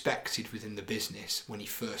isn't respected within the business when he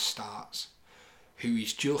first starts, who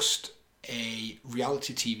is just a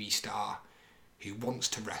reality TV star who wants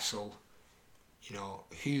to wrestle. You know,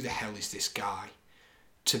 who the hell is this guy?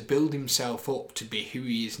 To build himself up to be who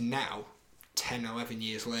he is now, 10, 11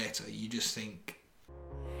 years later, you just think...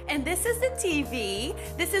 And this is the TV.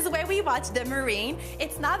 This is where we watch The Marine.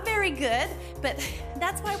 It's not very good, but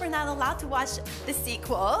that's why we're not allowed to watch the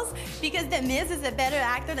sequels, because The Miz is a better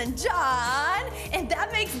actor than John, and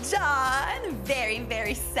that makes John very,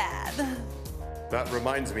 very sad. That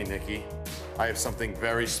reminds me, Nikki, I have something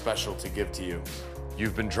very special to give to you.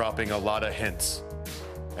 You've been dropping a lot of hints,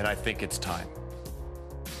 and I think it's time.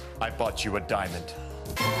 I bought you a diamond.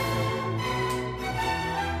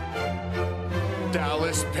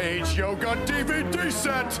 Dallas Page Yoga DVD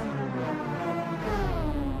set!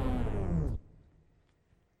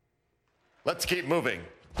 Let's keep moving.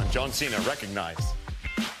 I'm John Cena, recognized.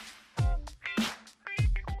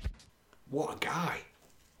 what a guy.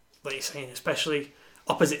 Like you're saying, especially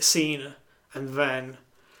opposite Cena, and then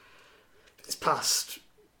this past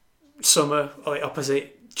summer, like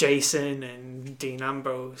opposite Jason and Dean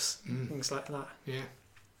Ambrose, things like that. Yeah.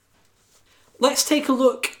 Let's take a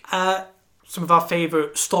look at some of our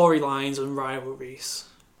favourite storylines and rivalries.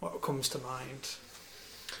 What comes to mind?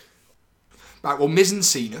 Right, well, Miz and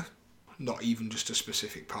Cena, not even just a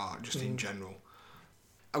specific part, just in general.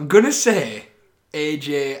 I'm going to say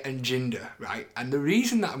AJ and Jinder, right? And the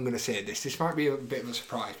reason that I'm going to say this might be a bit of a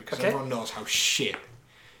surprise because everyone knows how shit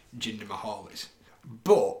Jinder Mahal is.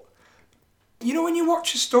 But, you know when you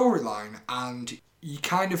watch a storyline and you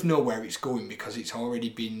kind of know where it's going because it's already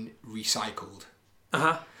been recycled?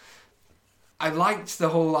 Uh-huh. I liked the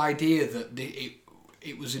whole idea that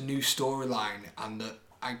it was a new storyline and that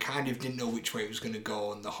I kind of didn't know which way it was going to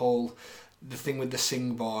go, and the thing with the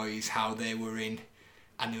Singh boys, how they were in,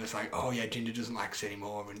 and it was like, oh yeah, Jinder doesn't like us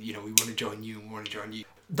anymore, and you know, we want to join you, and we want to join you.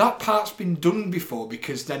 That part's been done before,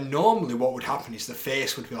 because then normally what would happen is the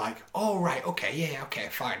face would be like, oh right, okay, yeah, okay,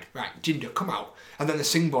 fine, right, Jinder, come out, and then the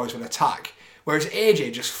Singh boys would attack, whereas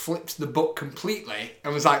AJ just flipped the book completely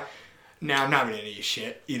and was like, no, I'm not having any of your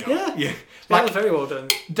shit, you know. Yeah. Like, That was very well done.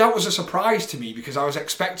 That was a surprise to me because I was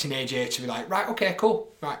expecting AJ to be like, right, okay,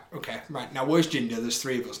 cool, right, now where's Jinder? There's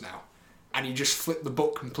 3 of us now. And he just flipped the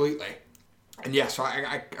book completely. And yeah, so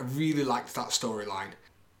I really liked that storyline.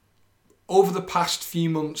 Over the past few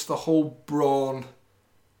months, the whole Braun,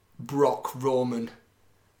 Brock, Roman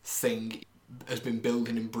thing has been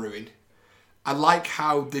building and brewing. I like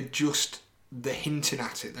how they're hinting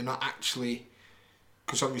at it. They're not actually,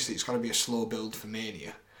 because obviously it's got to be a slow build for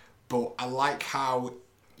Mania. But I like how,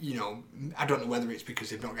 you know, I don't know whether it's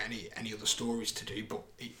because they've not got any other stories to do, but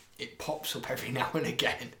it pops up every now and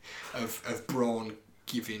again of Braun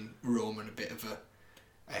giving Roman a bit of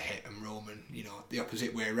a hit, and Roman, you know, the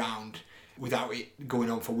opposite way around, without it going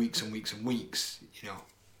on for weeks and weeks and weeks, you know.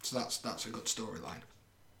 So that's a good storyline.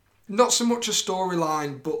 Not so much a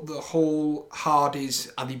storyline, but the whole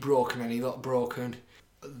Hardys, are they broken, are they not broken?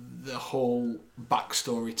 The whole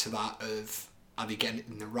backstory to that of, are they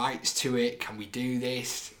getting the rights to it? Can we do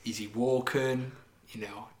this? Is he woken? You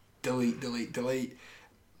know, delete.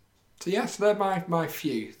 So yeah, so they're my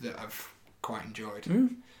few that I've quite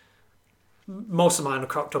enjoyed. Most of mine have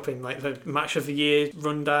cropped up in like the match of the year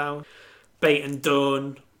rundown, Bate and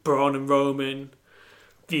Dunn, Braun and Roman,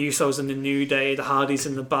 the Usos and the New Day, the Hardys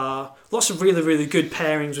in the Bar. Lots of really, really good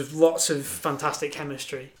pairings with lots of fantastic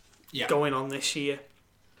chemistry going on this year.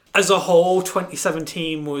 As a whole,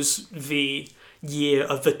 2017 was the year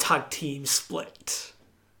of the tag team split.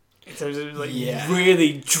 In terms of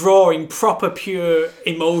really drawing proper pure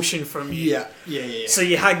emotion from you. Yeah. So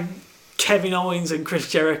you had Kevin Owens and Chris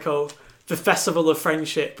Jericho, the Festival of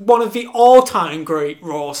Friendship, one of the all-time great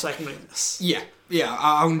Raw segments. Yeah,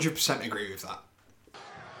 I 100% agree with that.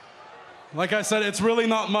 Like I said, it's really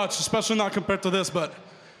not much, especially not compared to this, but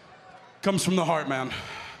comes from the heart, man.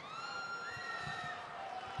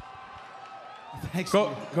 Thanks.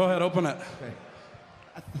 Go ahead, open it. Okay.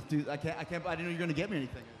 Dude, I can't. I didn't know you were gonna get me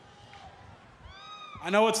anything. I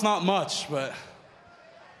know it's not much, but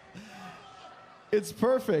it's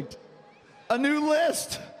perfect. A new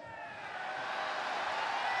list.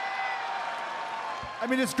 I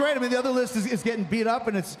mean, it's great. I mean, the other list is getting beat up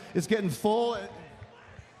and it's getting full.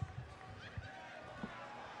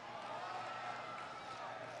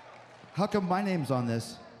 How come my name's on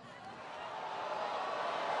this?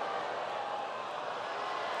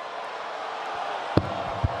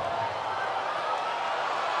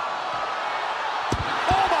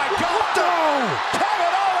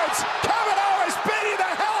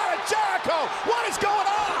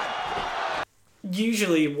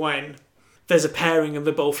 Usually when there's a pairing and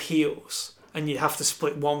they're both heels and you have to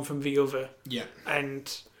split one from the other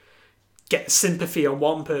and get sympathy on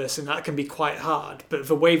one person, that can be quite hard. But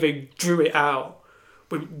the way they drew it out,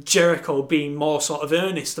 with Jericho being more sort of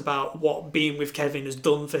earnest about what being with Kevin has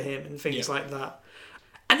done for him and things like that.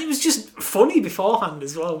 And it was just funny beforehand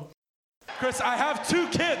as well. Chris, I have 2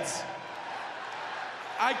 kids.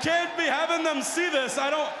 I can't be having them see this.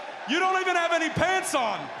 You don't even have any pants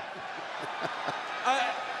on.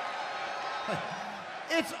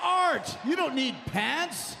 It's art. You don't need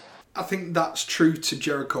pants. I think that's true to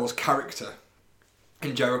Jericho's character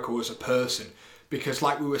and Jericho as a person, because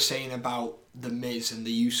like we were saying about The Miz and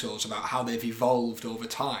the Usos, about how they've evolved over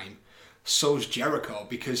time, so's Jericho,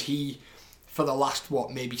 because he, for the last,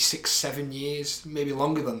 maybe 6-7 years, maybe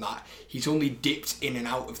longer than that, he's only dipped in and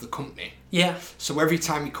out of the company. Yeah. So every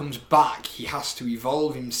time he comes back, he has to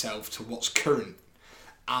evolve himself to what's current.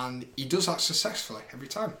 And he does that successfully every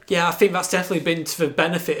time. Yeah, I think that's definitely been to the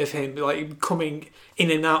benefit of him, like coming in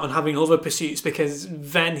and out and having other pursuits, because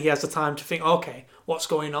then he has the time to think, okay, what's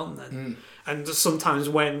going on then? And sometimes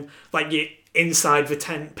when like you're inside the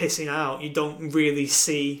tent pissing out, you don't really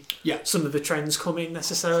see some of the trends coming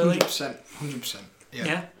necessarily. 100%.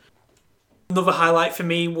 Yeah. Another highlight for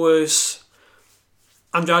me was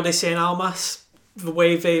Andrade Cien Almas, the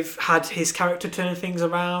way they've had his character turn things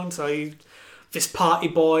around. So this party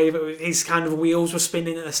boy, his kind of wheels were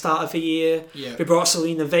spinning at the start of the year. Yeah. They brought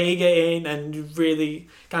Selena Vega in and really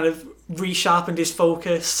kind of resharpened his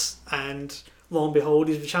focus, and lo and behold,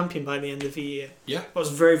 he's the champion by the end of the year. Yeah. That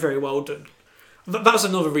was very, very well done. That was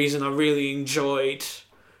another reason I really enjoyed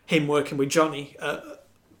him working with Johnny at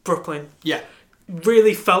Brooklyn. Yeah.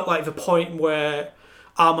 Really felt like the point where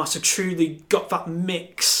Almas had truly got that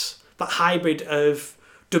mix, that hybrid of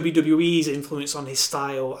WWE's influence on his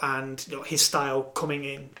style and his style coming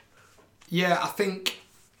in. Yeah, I think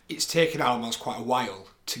it's taken Almas quite a while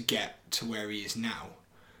to get to where he is now.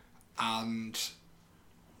 And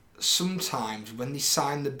sometimes when they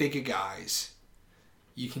sign the bigger guys,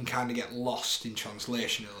 you can kind of get lost in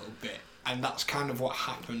translation a little bit. And that's kind of what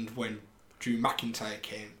happened when Drew McIntyre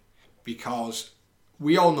came. Because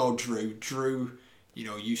we all know Drew. Drew,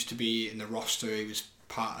 used to be in the roster. He was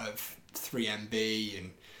part of 3MB,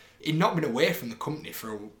 and he'd not been away from the company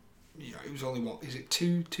for, it was only, what, is it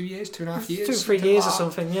 2 years, 2.5 years? 2 or 3 years or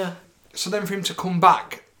something, yeah. So then for him to come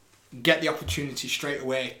back, get the opportunity straight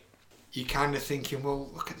away, you're kind of thinking, well,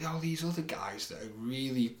 look at all these other guys that are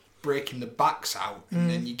really breaking the backs out, and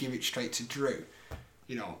then you give it straight to Drew.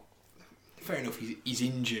 Fair enough, he's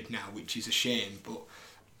injured now, which is a shame, but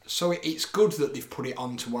so it's good that they've put it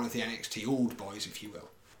on to one of the NXT old boys, if you will,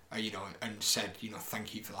 and said,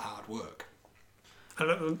 thank you for the hard work.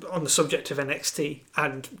 And on the subject of NXT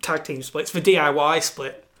and tag team splits, the DIY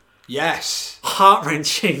split. Yes.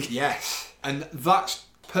 Heart-wrenching. Yes. And that's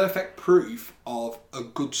perfect proof of a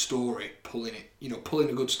good story pulling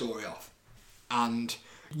a good story off. And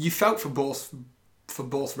you felt for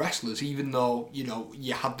both wrestlers, even though,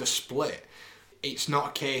 you had the split. It's not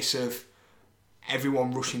a case of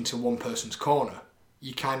everyone rushing to one person's corner.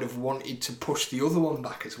 You kind of wanted to push the other one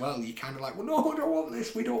back as well. You kind of like, well, no, I don't want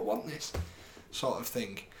this. We don't want this, sort of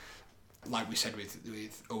thing. Like we said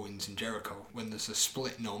with Owens and Jericho, when there's a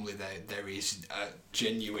split, normally there is a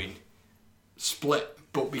genuine split.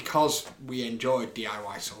 But because we enjoyed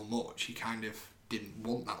DIY so much, you kind of didn't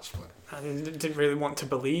want that split. I didn't really want to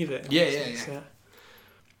believe it. Yeah.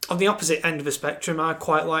 On the opposite end of the spectrum, I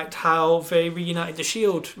quite liked how they reunited the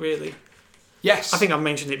Shield, really. Yes. I think I've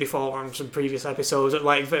mentioned it before on some previous episodes, that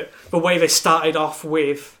like the way they started off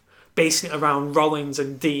with basing it around Rollins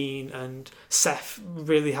and Dean and Seth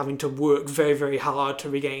really having to work very, very hard to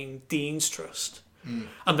regain Dean's trust.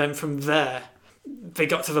 And then from there, they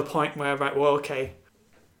got to the point where, right, well, okay,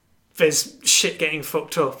 there's shit getting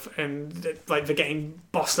fucked up, and like they're getting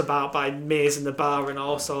bossed about by Miz in the bar and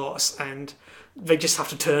all sorts, and they just have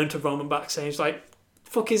to turn to Roman backstage like,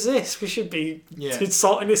 fuck is this? We should be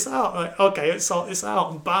sorting this out. Like, okay, let's sort this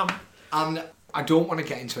out, and bam. And I don't want to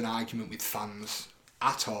get into an argument with fans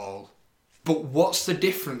at all, but what's the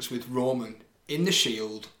difference with Roman in the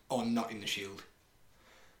Shield or not in the Shield?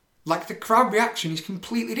 Like, the crowd reaction is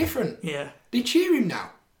completely different. Yeah. They cheer him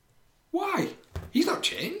now. Why? He's not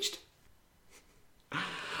changed.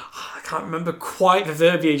 I can't remember quite the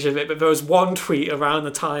verbiage of it, but there was one tweet around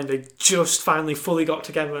the time they just finally fully got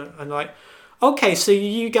together and like, okay, so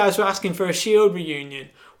you guys were asking for a Shield reunion.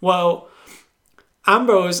 Well,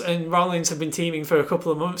 Ambrose and Rollins have been teaming for a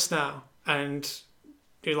couple of months now, and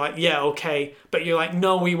you're like, yeah, okay, but you're like,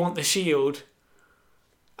 no, we want the Shield.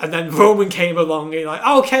 And then Roman came along and you're like,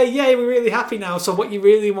 okay, yeah, we're really happy now. So what you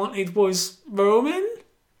really wanted was Roman?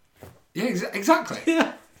 Yeah, exactly.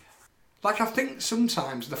 Yeah. Like, I think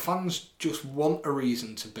sometimes the fans just want a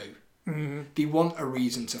reason to boo. They want a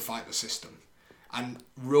reason to fight the system. And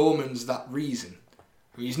Roman's that reason.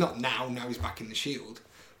 I mean, he's not now he's back in the Shield.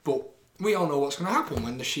 But we all know what's going to happen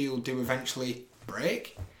when the Shield do eventually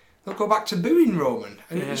break. They'll go back to booing Roman.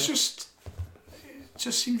 And it just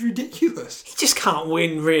seems ridiculous. He just can't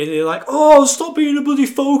win, really. Like, oh, stop being the bloody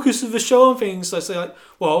focus of the show and things. So it's like,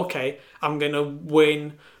 well, okay, I'm going to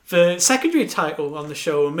win the secondary title on the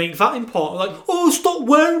show and make that important. Like, oh, stop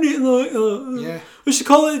wearing it like that. Yeah. We should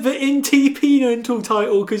call it the Intercontinental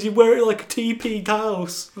title because you wear it like a TP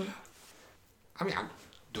house. I mean,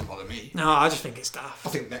 don't bother me. No, I just think it's daft. I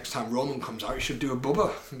think next time Roman comes out, he should do a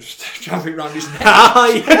Bubba and just jab it round his neck.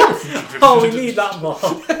 Oh, we need that more.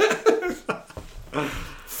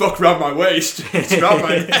 Fuck round my waist. It's round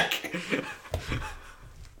my neck.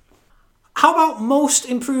 How about most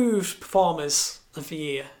improved performers of the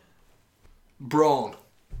year? Braun.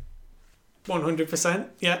 100%,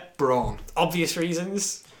 yeah. Braun. Obvious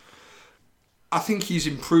reasons. I think he's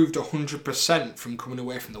improved 100% from coming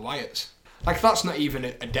away from the Wyatts. Like, that's not even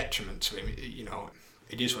a detriment to him. You know,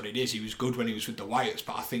 it is what it is. He was good when he was with the Wyatts,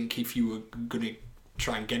 but I think if you were going to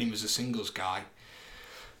try and get him as a singles guy,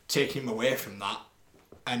 taking him away from that,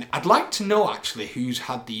 and I'd like to know actually who's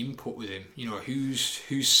had the input with him. You know, who's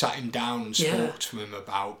sat him down and spoke to him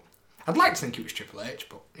about. I'd like to think it was Triple H,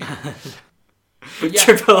 but. You know. But yeah.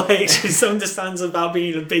 Triple H just understands about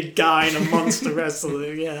being a big guy and a monster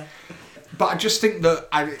wrestler, yeah. But I just think that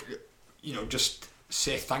just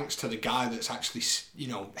say thanks to the guy that's actually,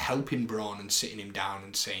 helping Braun and sitting him down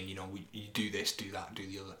and saying, you do this, do that, do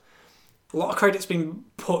the other. A lot of credit's been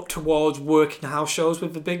put towards working house shows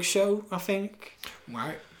with the Big Show, I think.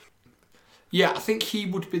 Right. Yeah, I think he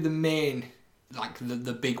would be the main, like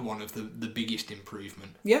the big one of the biggest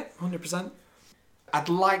improvement. Yeah, 100%. I'd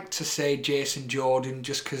like to say Jason Jordan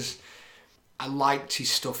just because I liked his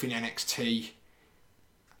stuff in NXT.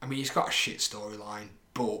 I mean, he's got a shit storyline,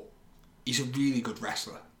 but he's a really good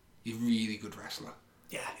wrestler. He's a really good wrestler.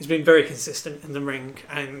 Yeah, he's been very consistent in the ring,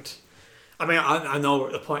 and I mean, I know we're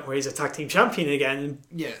at the point where he's a tag team champion again.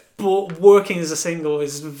 Yeah. But working as a single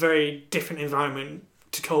is a very different environment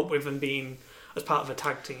to cope with than being as part of a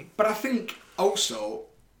tag team. But I think also,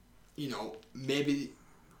 maybe.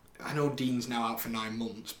 I know Dean's now out for 9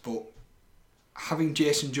 months, but having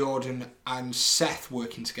Jason Jordan and Seth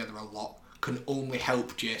working together a lot can only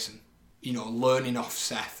help Jason. Learning off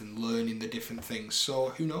Seth and learning the different things. So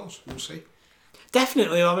who knows? We'll see.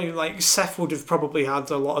 Definitely. I mean, like, Seth would have probably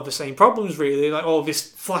had a lot of the same problems, really. Like,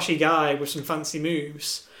 this flashy guy with some fancy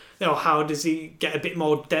moves. How does he get a bit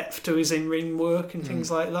more depth to his in-ring work and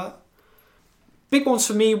things like that? Big ones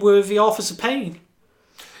for me were the Authors of Pain.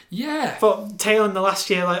 Yeah. But tailing the last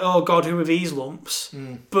year, like, oh God, who are these lumps?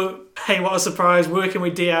 But hey, what a surprise, working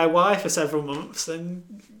with DIY for several months,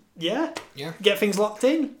 and yeah, get things locked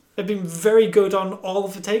in. They've been very good on all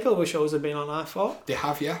of the takeover shows they've been on, I thought. They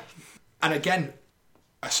have, yeah. And again,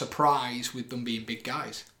 a surprise with them being big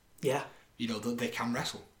guys. Yeah. That they can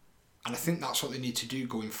wrestle. And I think that's what they need to do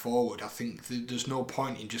going forward. I think there's no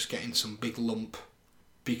point in just getting some big lump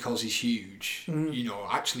because he's huge.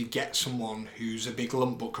 Actually get someone who's a big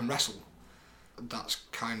lump but can wrestle. That's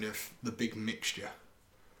kind of the big mixture.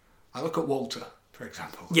 I look at Walter, for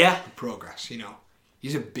example. Yeah. Progress,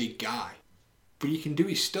 he's a big guy, but he can do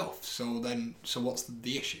his stuff. So what's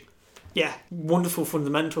the issue? Yeah, wonderful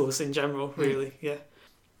fundamentals in general, really. Yeah.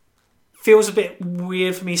 Feels a bit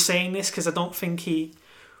weird for me saying this because I don't think he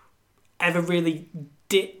ever really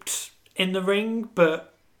dipped in the ring,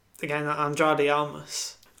 but again, Andrade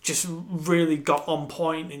Almas just really got on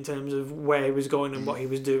point in terms of where he was going and what he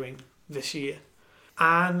was doing this year.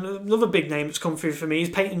 And another big name that's come through for me is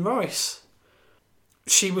Peyton Royce.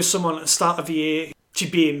 She was someone at the start of the year,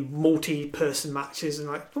 she'd be in multi-person matches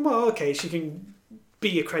and she can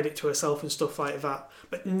be a credit to herself and stuff like that.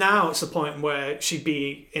 But now it's the point where she'd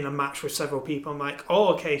be in a match with several people. I'm like,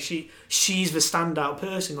 she's the standout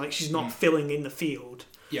person. Like, she's not filling in the field.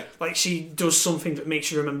 Yeah. Like, she does something that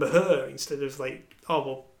makes you remember her instead of like,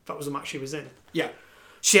 that was the match she was in. Yeah.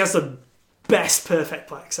 She has the best perfect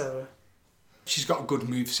plex ever. She's got a good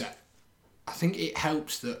moveset. I think it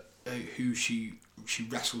helps that who she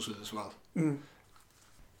wrestles with as well.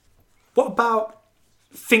 What about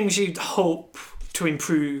things you'd hope to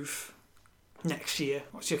improve next year?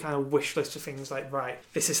 What's your kind of wish list of things like, right,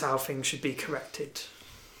 this is how things should be corrected?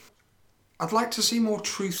 I'd like to see more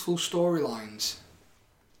truthful storylines.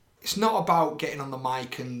 It's not about getting on the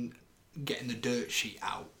mic and getting the dirt sheet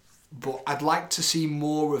out, but I'd like to see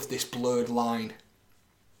more of this blurred line.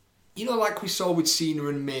 Like we saw with Cena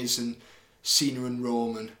and Miz and Cena and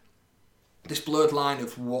Roman. This blurred line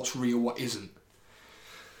of what's real, what isn't.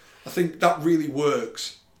 I think that really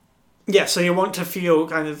works. Yeah, so you want to feel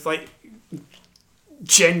kind of like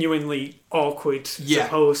genuinely awkward as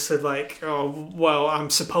opposed to like, I'm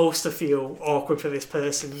supposed to feel awkward for this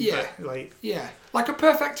person. Yeah. But Like a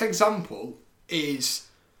perfect example is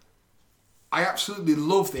I absolutely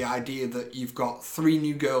love the idea that you've got 3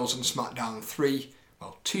 new girls on SmackDown,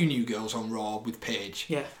 2 new girls on Raw with Paige.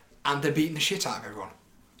 Yeah. And they're beating the shit out of everyone.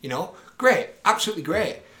 Great. Absolutely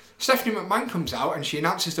great. Stephanie McMahon comes out and she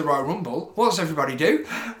announces the Royal Rumble. What does everybody do?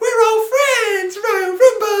 We're all friends, Royal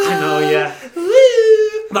Rumble! I know, yeah.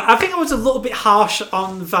 Woo! But I think I was a little bit harsh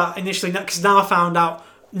on that initially, because now I found out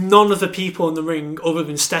none of the people in the ring other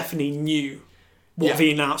than Stephanie knew what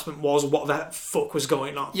the announcement was, what the fuck was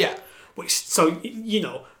going on. Yeah. So,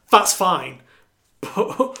 that's fine.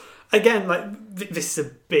 But again, like this is a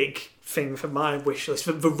big thing for my wish list,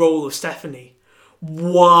 for the role of Stephanie.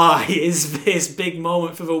 Why is this big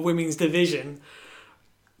moment for the women's division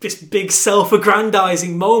this big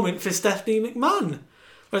self-aggrandizing moment for Stephanie McMahon?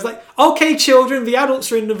 I was like, okay, children, the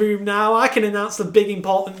adults are in the room now. I can announce the big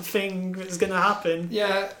important thing that's going to happen.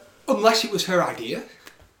 Yeah, unless it was her idea.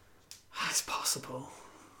 It's possible.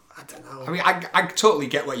 I don't know. I mean, I totally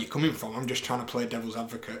get where you're coming from. I'm just trying to play devil's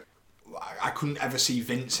advocate. I couldn't ever see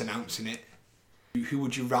Vince announcing it. Who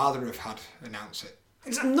would you rather have had announce it?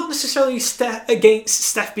 I'm not necessarily against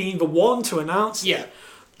Steph being the one to announce it.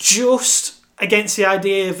 Just against the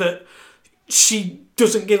idea that she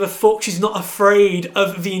doesn't give a fuck. She's not afraid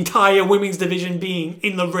of the entire women's division being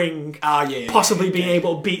in the ring. Possibly being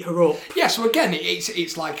able to beat her up. Yeah, so again,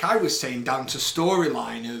 it's like I was saying, down to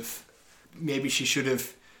storyline of maybe she should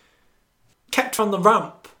have kept her on the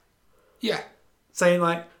ramp. Yeah. Saying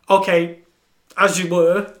like, okay, as you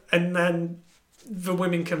were, and then the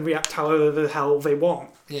women can react however the hell they want.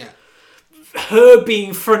 Yeah. Her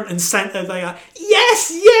being front and centre, they are,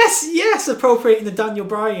 yes, appropriating the Daniel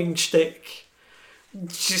Bryan shtick.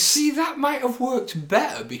 Just see, that might have worked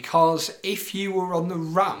better, because if you were on the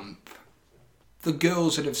ramp, the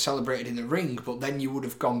girls would have celebrated in the ring, but then you would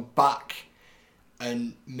have gone back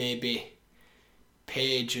and maybe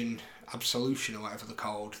Paige and Absolution, or whatever they're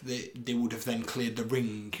called, they would have then cleared the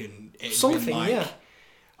ring, and it'd something, been like, yeah.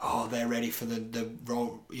 Oh, they're ready for the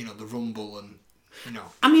Rumble, and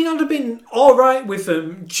I mean, I'd have been all right with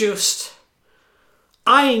them just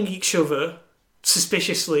eyeing each other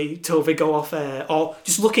suspiciously till they go off air, or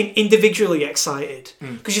just looking individually excited.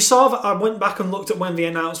 Because you saw that I went back and looked at when they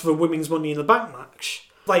announced the women's Money in the Bank match.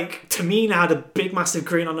 Like, Tamina had a big, massive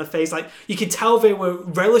grin on her face. Like, you could tell they were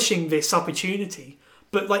relishing this opportunity,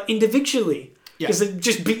 but like individually, because they're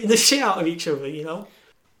just beating the shit out of each other, you know.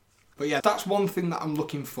 But yeah, that's one thing that I'm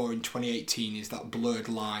looking for in 2018 is that blurred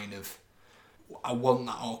line of, I want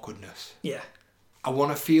that awkwardness. Yeah. I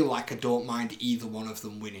want to feel like I don't mind either one of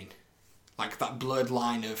them winning. Like that blurred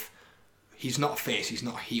line of, he's not a face, he's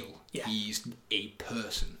not a heel, he's a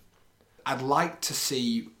person. I'd like to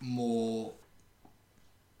see more,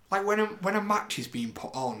 like when a match is being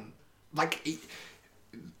put on, like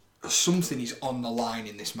something is on the line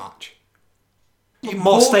in this match.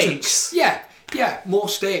 More stakes. Yeah, more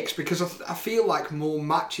stakes, because I feel like more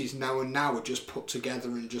matches now are just put together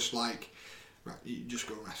and just like, right, you just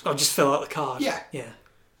go wrestle. Or just fill out the card. Yeah.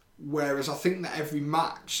 Whereas I think that every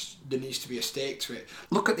match, there needs to be a stake to it.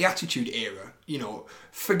 Look at the Attitude Era,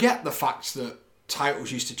 forget the fact that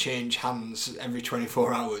titles used to change hands every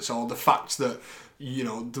 24 hours, or the fact that,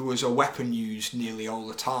 there was a weapon used nearly all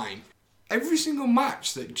the time. Every single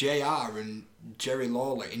match that JR and Jerry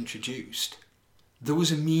Lawler introduced, there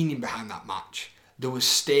was a meaning behind that match. There was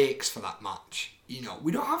stakes for that match.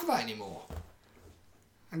 We don't have that anymore.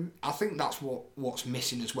 And I think that's what's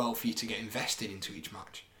missing as well for you to get invested into each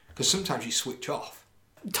match. Because sometimes you switch off.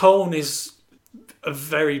 Tone is of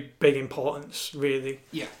very big importance, really.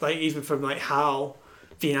 Yeah. Like, even from like how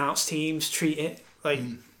the announce teams treat it. Like,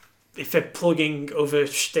 if they're plugging other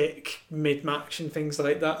shtick mid-match and things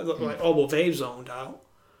like that, like, oh, well, they've zoned out.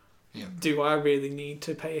 Yeah. Do I really need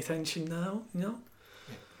to pay attention now? Yeah.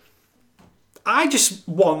 I just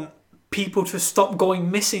want people to stop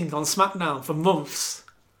going missing on SmackDown for months.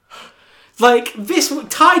 Like,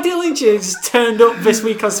 Ty Dillinger's turned up this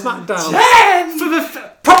week on SmackDown.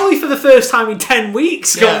 10! Probably for the first time in 10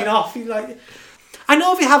 weeks going off. Like, I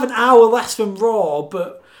know they have an hour less than Raw,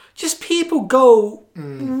 but just people go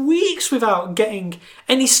weeks without getting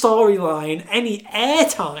any storyline, any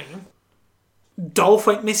airtime. Dolph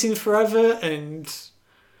went missing forever, and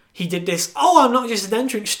he did this, I'm not just an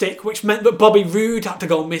entrance stick, which meant that Bobby Roode had to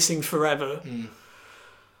go missing forever.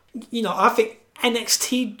 I think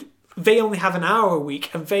NXT, they only have an hour a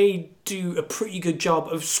week, and they do a pretty good job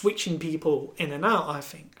of switching people in and out, I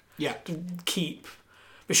think. Yeah. To keep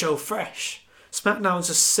the show fresh. SmackDown's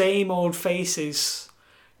the same old faces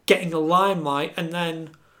getting a limelight, and then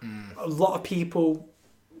a lot of people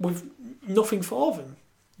with nothing for them.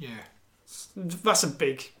 Yeah. That's a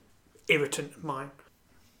big irritant of mine.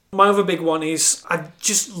 My other big one is I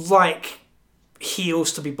just like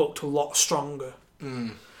heels to be booked a lot stronger.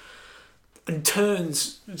 And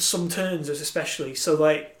some turns especially. So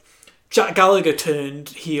like Jack Gallagher turned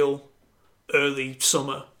heel early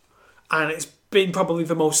summer, and it's been probably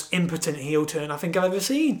the most impotent heel turn I think I've ever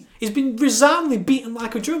seen. He's been resoundingly beaten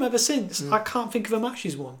like a drum ever since. I can't think of a match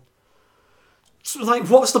he's won. So like,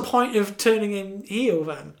 what's the point of turning him heel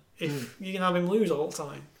then if you can have him lose all the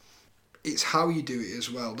time? It's how you do it as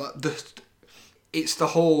well. it's the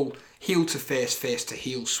whole heel to face, face to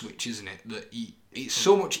heel switch, isn't it? That it's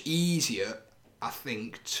so much easier, I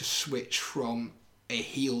think, to switch from a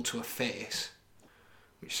heel to a face,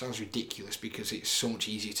 which sounds ridiculous because it's so much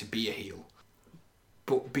easier to be a heel.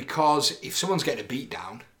 But because if someone's getting a beat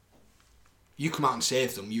down, you come out and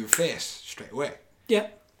save them, you're a face straight away. Yeah.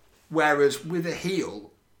 Whereas with a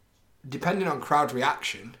heel, depending on crowd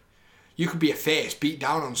reaction, you could be a face, beat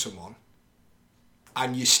down on someone,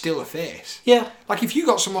 and you're still a face. Yeah. Like if you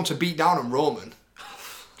got someone to beat down on Roman,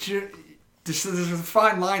 there's a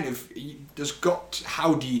fine line of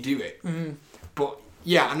how do you do it? Mm. But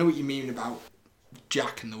yeah, I know what you mean about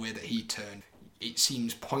Jack and the way that he turned. It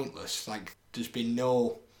seems pointless. Like there's been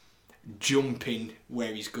no jumping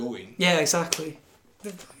where he's going. Yeah, exactly.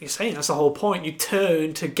 You're saying that's the whole point. You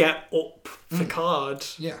turn to get up the card.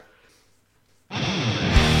 Yeah.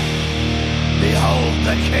 Behold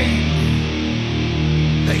the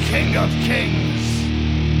King of Kings.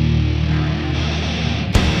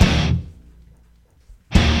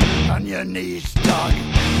 On your knees, dog.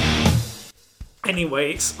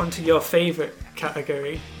 Anyway, it's onto your favourite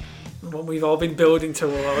category, the one we've all been building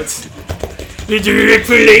towards. The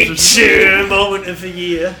Triple H moment of the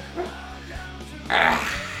year.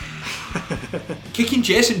 Kicking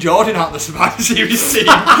Jason Jordan out of the Survivor Series team.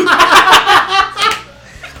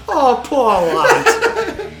 Oh, poor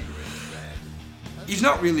lad. He's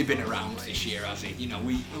not really been around this year, has he? You know,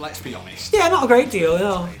 let's be honest. Yeah, not a great deal,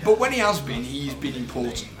 no. But when he has been, he's been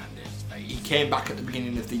important. He came back at the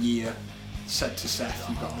beginning of the year, said to Seth,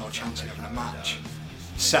 "You've got no chance of having a match."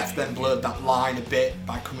 Seth then blurred that line a bit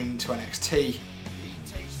by coming into NXT.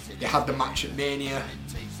 They had the match at Mania,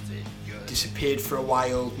 disappeared for a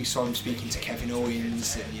while. We saw him speaking to Kevin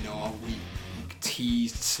Owens, and we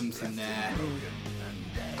teased something there.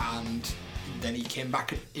 And then he came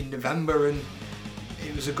back in November, and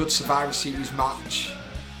it was a good Survivor Series match.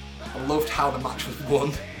 I loved how the match was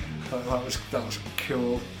won. That was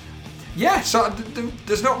cool. Yeah, so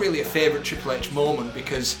there's not really a favourite Triple H moment,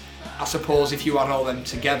 because I suppose if you add all them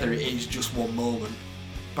together, it is just one moment.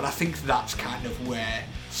 But I think that's kind of where,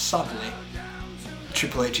 sadly,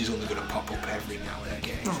 Triple H is only going to pop up every now and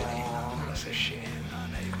again. Oh, that's a shame.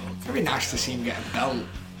 It'd be nice to see him get a belt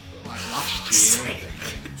like last year.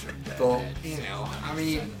 But, I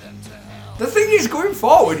mean, the thing is, going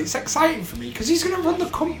forward, it's exciting for me because he's going to run the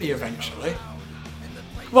company eventually.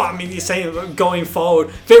 Well, I mean, you're saying going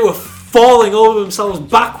forward, they were falling over themselves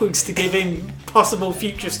backwards to give him possible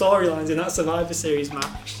future storylines in that Survivor Series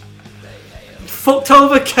match. He fucked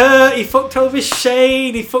over Kurt, he fucked over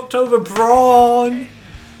Shane, he fucked over Braun.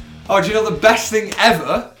 Oh, do you know the best thing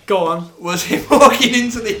ever? Go on. Was him walking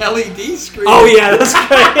into the LED screen. Oh yeah, that's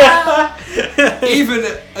great. Even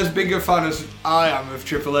as big a fan as I am of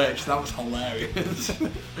Triple H, that was hilarious.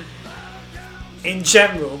 In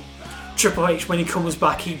general, Triple H, when he comes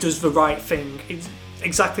back, he does the right thing. It's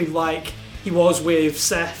exactly like he was with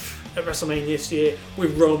Seth at WrestleMania this year,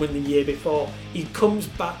 with Roman the year before. He comes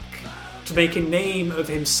back to make a name of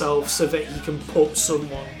himself so that he can put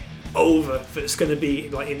someone over that's going to be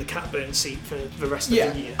like in the catbird seat for the rest of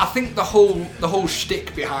the year. I think the whole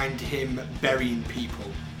shtick behind him burying people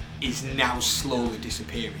is now slowly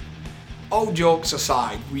disappearing. All jokes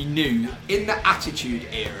aside, we knew in the Attitude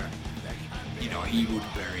Era, he would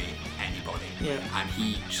bury anybody. Yeah. And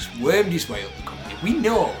he just wormed his way up the company. We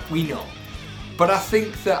know. But I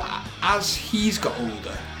think that as he's got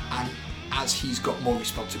older and as he's got more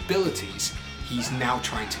responsibilities, he's now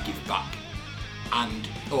trying to give back. And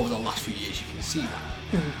over the last few years, you can see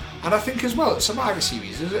that. And I think as well, at Survivor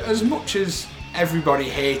Series, as much as everybody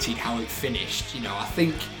hated how it finished, I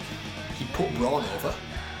think he put Braun over.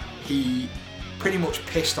 He pretty much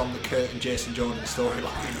pissed on the Kurt and Jason Jordan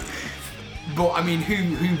storyline. But I mean,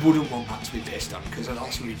 who wouldn't want that to be pissed on? Because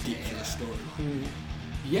that's a ridiculous story.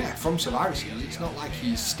 Yeah, from Survivor Series, it's not like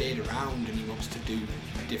he's stayed around and he wants to do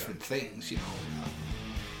different things.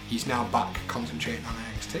 He's now back concentrating on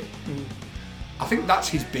NXT. I think that's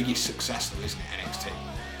his biggest success, though, isn't it? NXT.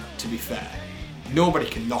 To be fair, nobody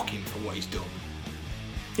can knock him for what he's done.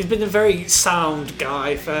 He's been a very sound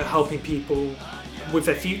guy for helping people with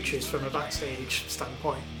their futures from a backstage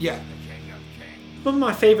standpoint. Yeah. One of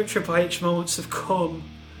my favourite Triple H moments have come.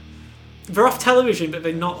 They're off television, but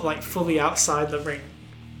they're not like fully outside the ring.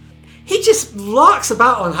 He just larks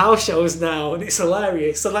about on house shows now, and it's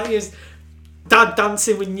hilarious. So like his dad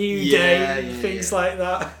dancing with New Day, things like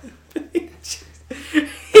that.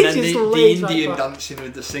 And then the Indian dancing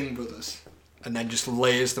with the Singh brothers, and then just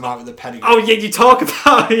layers them out with the pedigree. Oh yeah, you talk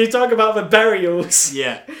about the burials.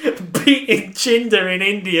 Yeah. Beating Jinder in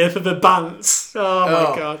India for the bants. Oh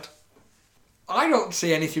my god. I don't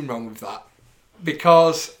see anything wrong with that.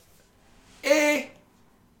 Because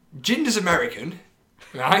Jinder's American,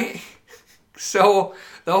 right? So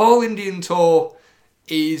the whole Indian tour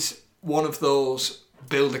is one of those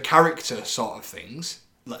build a character sort of things,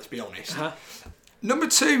 let's be honest. Uh-huh. Number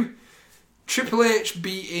 2, Triple H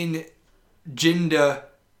beating Jinder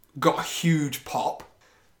got a huge pop.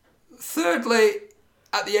 Thirdly,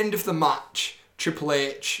 at the end of the match, Triple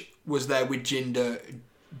H was there with Jinder.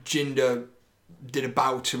 Jinder did a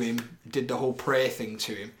bow to him, did the whole prayer thing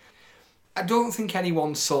to him. I don't think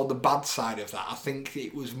anyone saw the bad side of that. I think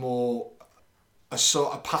it was more a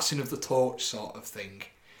sort of passing of the torch sort of thing.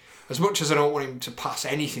 As much as I don't want him to pass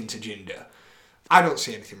anything to Jinder, I don't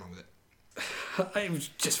see anything wrong with it. It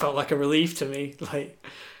just felt like a relief to me. Like,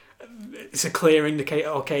 it's a clear indicator,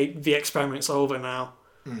 okay, the experiment's over now.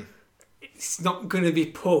 It's not going to be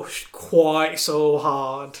pushed quite so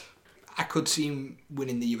hard. I could see him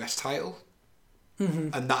winning the US title,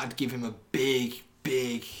 and that'd give him a big,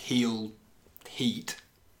 big heel heat.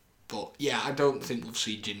 But yeah, I don't think we'll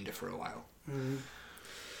see Jinder for a while.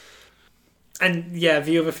 And yeah,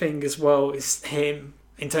 the other thing as well is him,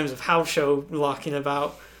 in terms of house show, larking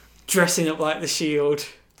about, dressing up like the Shield.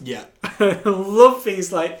 Yeah. I love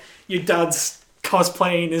things like your dad's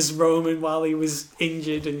cosplaying as Roman while he was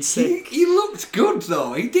injured and sick. He looked good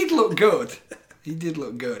though. He did look good. He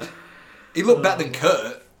looked better than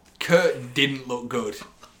Kurt. Kurt didn't look good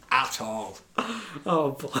at all.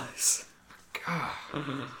 Oh, bless. God.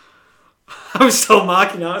 I was still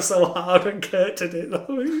marking out so hard when Kurt did it though.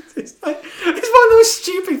 It's one of those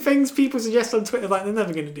stupid things people suggest on Twitter, like they're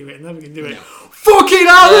never going to do it, No. Fucking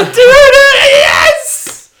hell, they're doing it!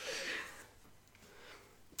 Yes!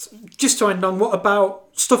 Just to end on, what about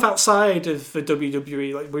stuff outside of the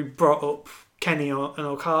WWE? Like, we brought up Kenny and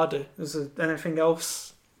Okada. Is there anything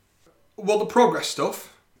else? Well, the Progress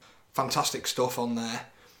stuff, fantastic stuff on there.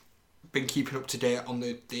 Been keeping up to date on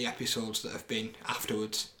the episodes that have been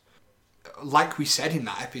afterwards. Like we said in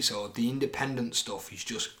that episode, the independent stuff is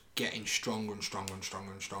just getting stronger and stronger and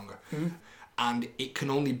stronger and stronger. And it can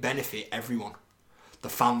only benefit everyone. The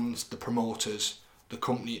fans, the promoters, the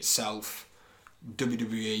company itself,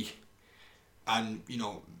 WWE, and, you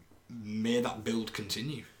know, may that build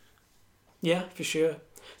continue. Yeah, for sure.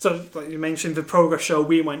 So, like you mentioned, the Progress show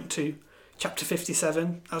we went to, Chapter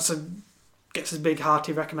 57, gets a big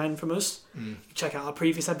hearty recommend from us. Check out our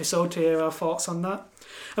previous episode to hear our thoughts on that.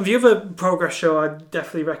 And the other Progress show I'd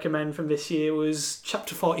definitely recommend from this year was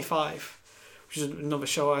Chapter 45, which is another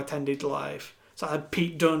show I attended live. So I had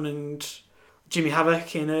Pete Dunne and Jimmy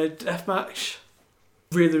Havoc in a death match.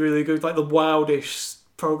 Really, really good. Like the wildest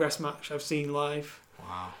Progress match I've seen live.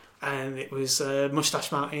 Wow. And it was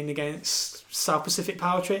Mustache Mountain against South Pacific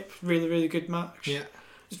Power Trip. Really, really good match. Yeah.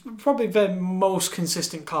 It's probably their most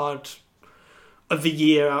consistent card of the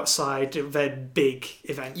year outside of their big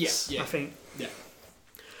events, I think. Yeah.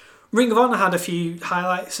 Ring of Honor had a few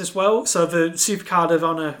highlights as well. So the Supercard of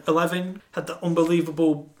Honor 11 had the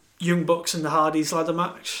unbelievable Young Bucks and the Hardys ladder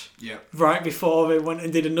match. Yeah. Right before they went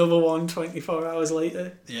and did another one 24 hours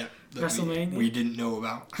later. Yeah. WrestleMania. We didn't know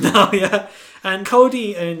about. No, yeah. And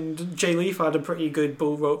Cody and Jay Lethal had a pretty good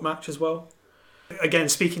bull rope match as well. Again,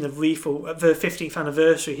 speaking of Lethal, at the 15th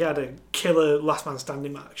anniversary, he had a killer last man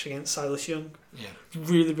standing match against Silas Young. Yeah.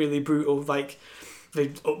 Really, really brutal. Like, they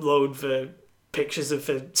upload the pictures of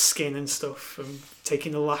the skin and stuff from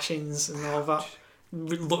taking the lashings and all that.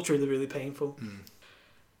 Looked really, really painful.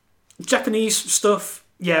 Japanese stuff,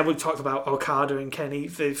 yeah, we talked about Okada and Kenny.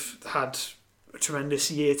 They've had a tremendous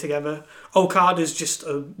year together. Okada's just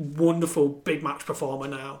a wonderful big match performer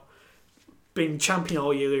now. Been champion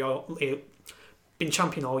all year long.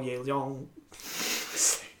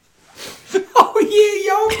 Oh yeah,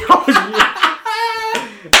 young.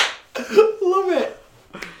 Love it.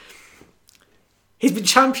 He's been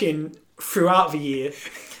champion throughout the year,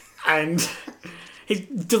 and he's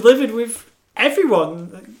delivered with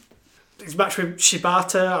everyone. His match with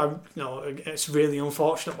Shibata, it's really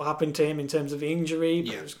unfortunate what happened to him in terms of the injury,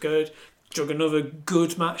 but it was good. Drug another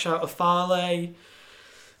good match out of Farley.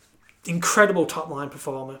 Incredible top line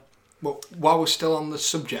performer. Well, while we're still on the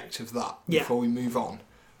subject of that, before we move on,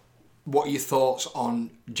 what are your thoughts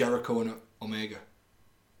on Jericho and Omega?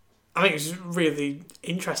 I think it's really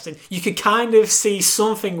interesting. You could kind of see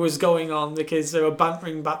something was going on because they were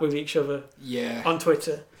bantering back with each other on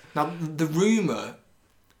Twitter. Now, the rumour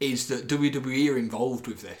is that WWE are involved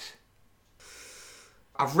with this.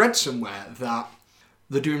 I've read somewhere that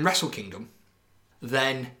they're doing Wrestle Kingdom,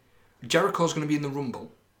 then Jericho's going to be in the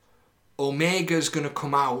Rumble, Omega's going to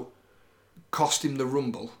come out, cost him the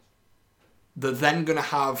Rumble, they're then going to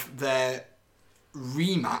have their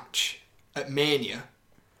rematch at Mania,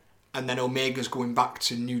 and then Omega's going back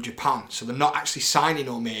to New Japan. So they're not actually signing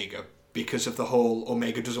Omega because of the whole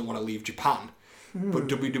Omega doesn't want to leave Japan. But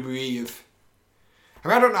WWE have... I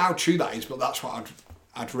mean, I don't know how true that is, but that's what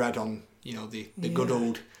I'd read on, the good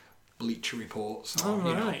old Bleacher Reports. Oh,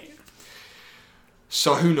 right.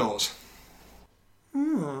 So who knows?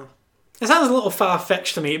 It sounds a little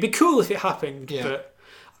far-fetched to me. It'd be cool if it happened, but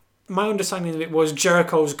my understanding of it was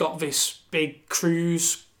Jericho's got this big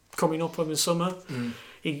cruise coming up in the summer.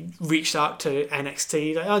 He reached out to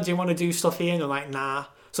NXT, like, oh, do you want to do stuff here? And they're like, nah.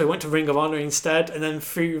 So he went to Ring of Honor instead, and then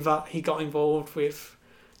through that he got involved with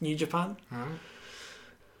New Japan.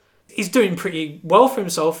 He's doing pretty well for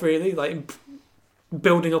himself, really, like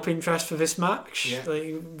building up interest for this match,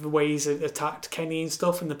 like the way he's attacked Kenny and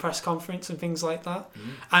stuff in the press conference and things like that.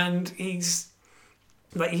 And he's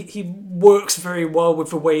like he works very well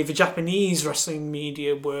with the way the Japanese wrestling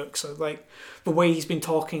media works. So like the way he's been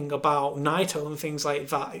talking about Naito and things like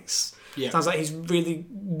that. It sounds like he's really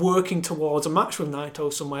working towards a match with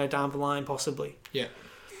Naito somewhere down the line, possibly.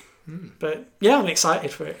 But yeah, I'm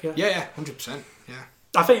excited for it. Yeah, 100%. Yeah.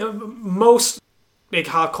 I think most big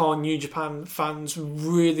hardcore New Japan fans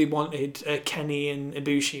really wanted a Kenny and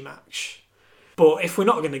Ibushi match. But if we're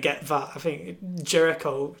not going to get that, I think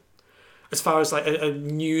Jericho, as far as like a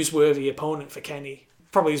newsworthy opponent for Kenny,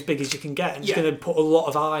 probably as big as you can get, and it's going to put a lot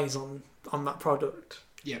of eyes on that product.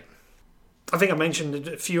 Yeah. I think I mentioned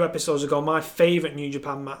a few episodes ago, my favourite New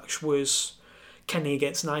Japan match was Kenny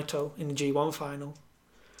against Naito in the G1 final.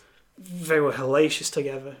 They were hellacious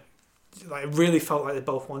together. Like, it really felt like they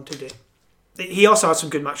both wanted it. He also had some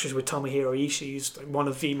good matches with Tomohiro Ishii, who's like one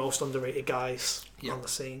of the most underrated guys on the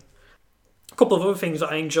scene. A couple of other things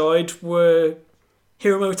that I enjoyed were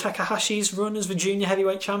Hiromu Takahashi's run as the junior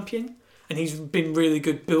heavyweight champion, and he's been really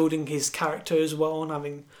good building his character as well and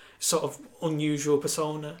having sort of unusual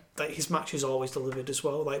persona. Like his matches always delivered as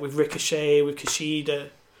well, like with Ricochet, with Kushida,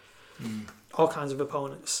 all kinds of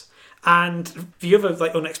opponents. And the other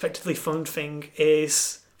like unexpectedly fun thing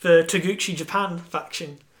is the Taguchi Japan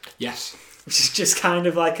faction. Yes. Which is just kind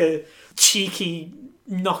of like a cheeky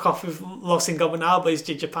knockoff of Los Ingobernables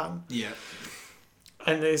de Japan. Yeah.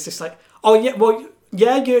 And it's just like, oh yeah, well,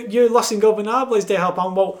 yeah, you're Los Ingobernables de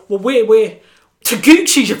Japan. Well, we're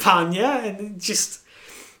Taguchi Japan, yeah? And just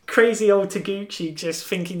crazy old Taguchi just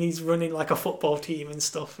thinking he's running like a football team and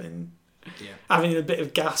stuff and having a bit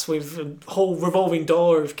of gas with a whole revolving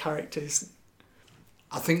door of characters.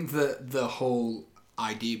 I think that the whole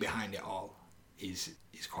idea behind it all is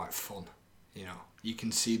quite fun. You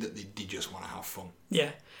can see that they just want to have fun.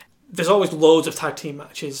 Yeah. There's always loads of tag team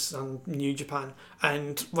matches on New Japan,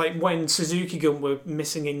 and like when Suzuki Gun were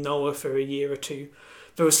missing in Noah for a year or two,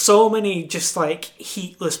 there were so many just like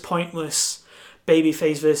heatless, pointless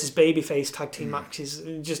babyface versus babyface tag team matches.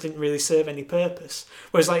 It just didn't really serve any purpose.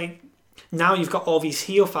 Whereas like now you've got all these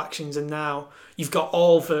heel factions, and now you've got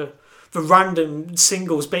all the random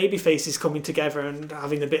singles babyfaces coming together and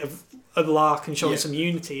having a bit of a lark and showing some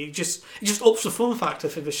unity. It just ups the fun factor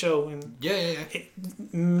for the show, and it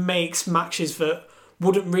makes matches that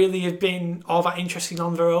wouldn't really have been all that interesting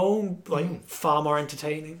on their own like far more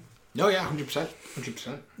entertaining. No, 100%.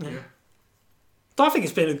 Yeah. So I think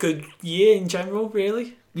it's been a good year in general,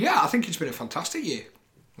 really. Yeah, I think it's been a fantastic year.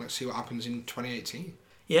 Let's see what happens in 2018.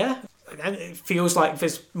 Yeah, and it feels like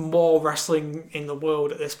there's more wrestling in the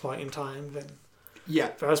world at this point in time than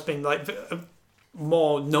there has been like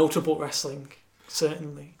more notable wrestling,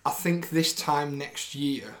 certainly. I think this time next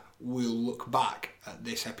year we'll look back at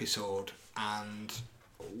this episode and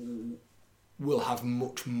we'll have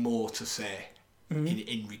much more to say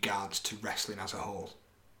in regards to wrestling as a whole.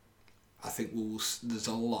 I think there's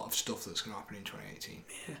a lot of stuff that's going to happen in 2018.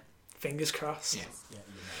 Yeah, fingers crossed. Yeah.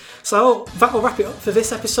 So that will wrap it up for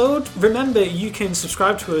this episode. Remember, you can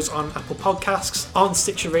subscribe to us on Apple Podcasts, on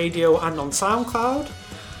Stitcher Radio and on SoundCloud.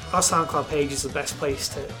 Our SoundCloud page is the best place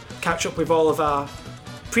to catch up with all of our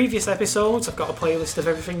previous episodes. I've got a playlist of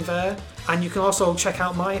everything there. And you can also check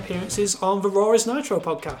out my appearances on the Raw is Nitro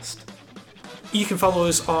podcast. You can follow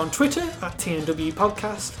us on Twitter at TNW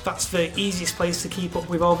Podcast. That's the easiest place to keep up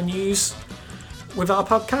with all the news with our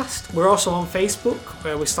podcast. We're also on Facebook,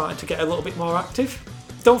 where we're starting to get a little bit more active.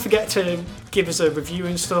 Don't forget to give us a review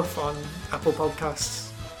and stuff on Apple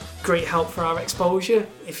Podcasts. Great help for our exposure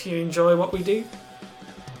if you enjoy what we do.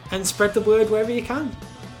 And spread the word wherever you can.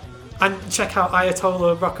 And check out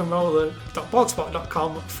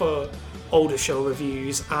ayatollahrockandroller.blogspot.com for older show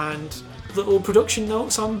reviews and little production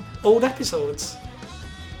notes on old episodes.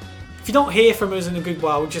 If you don't hear from us in a good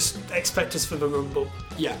while, just expect us for the Rumble.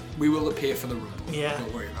 Yeah, we will appear for the Rumble. Yeah.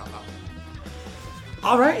 Don't worry about that.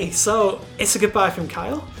 Alrighty, so it's a goodbye from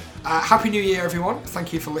Kyle. Happy New Year, everyone.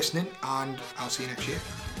 Thank you for listening, and I'll see you next year.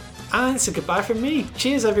 And so goodbye from me.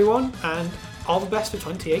 Cheers, everyone, and all the best for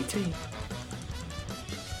 2018.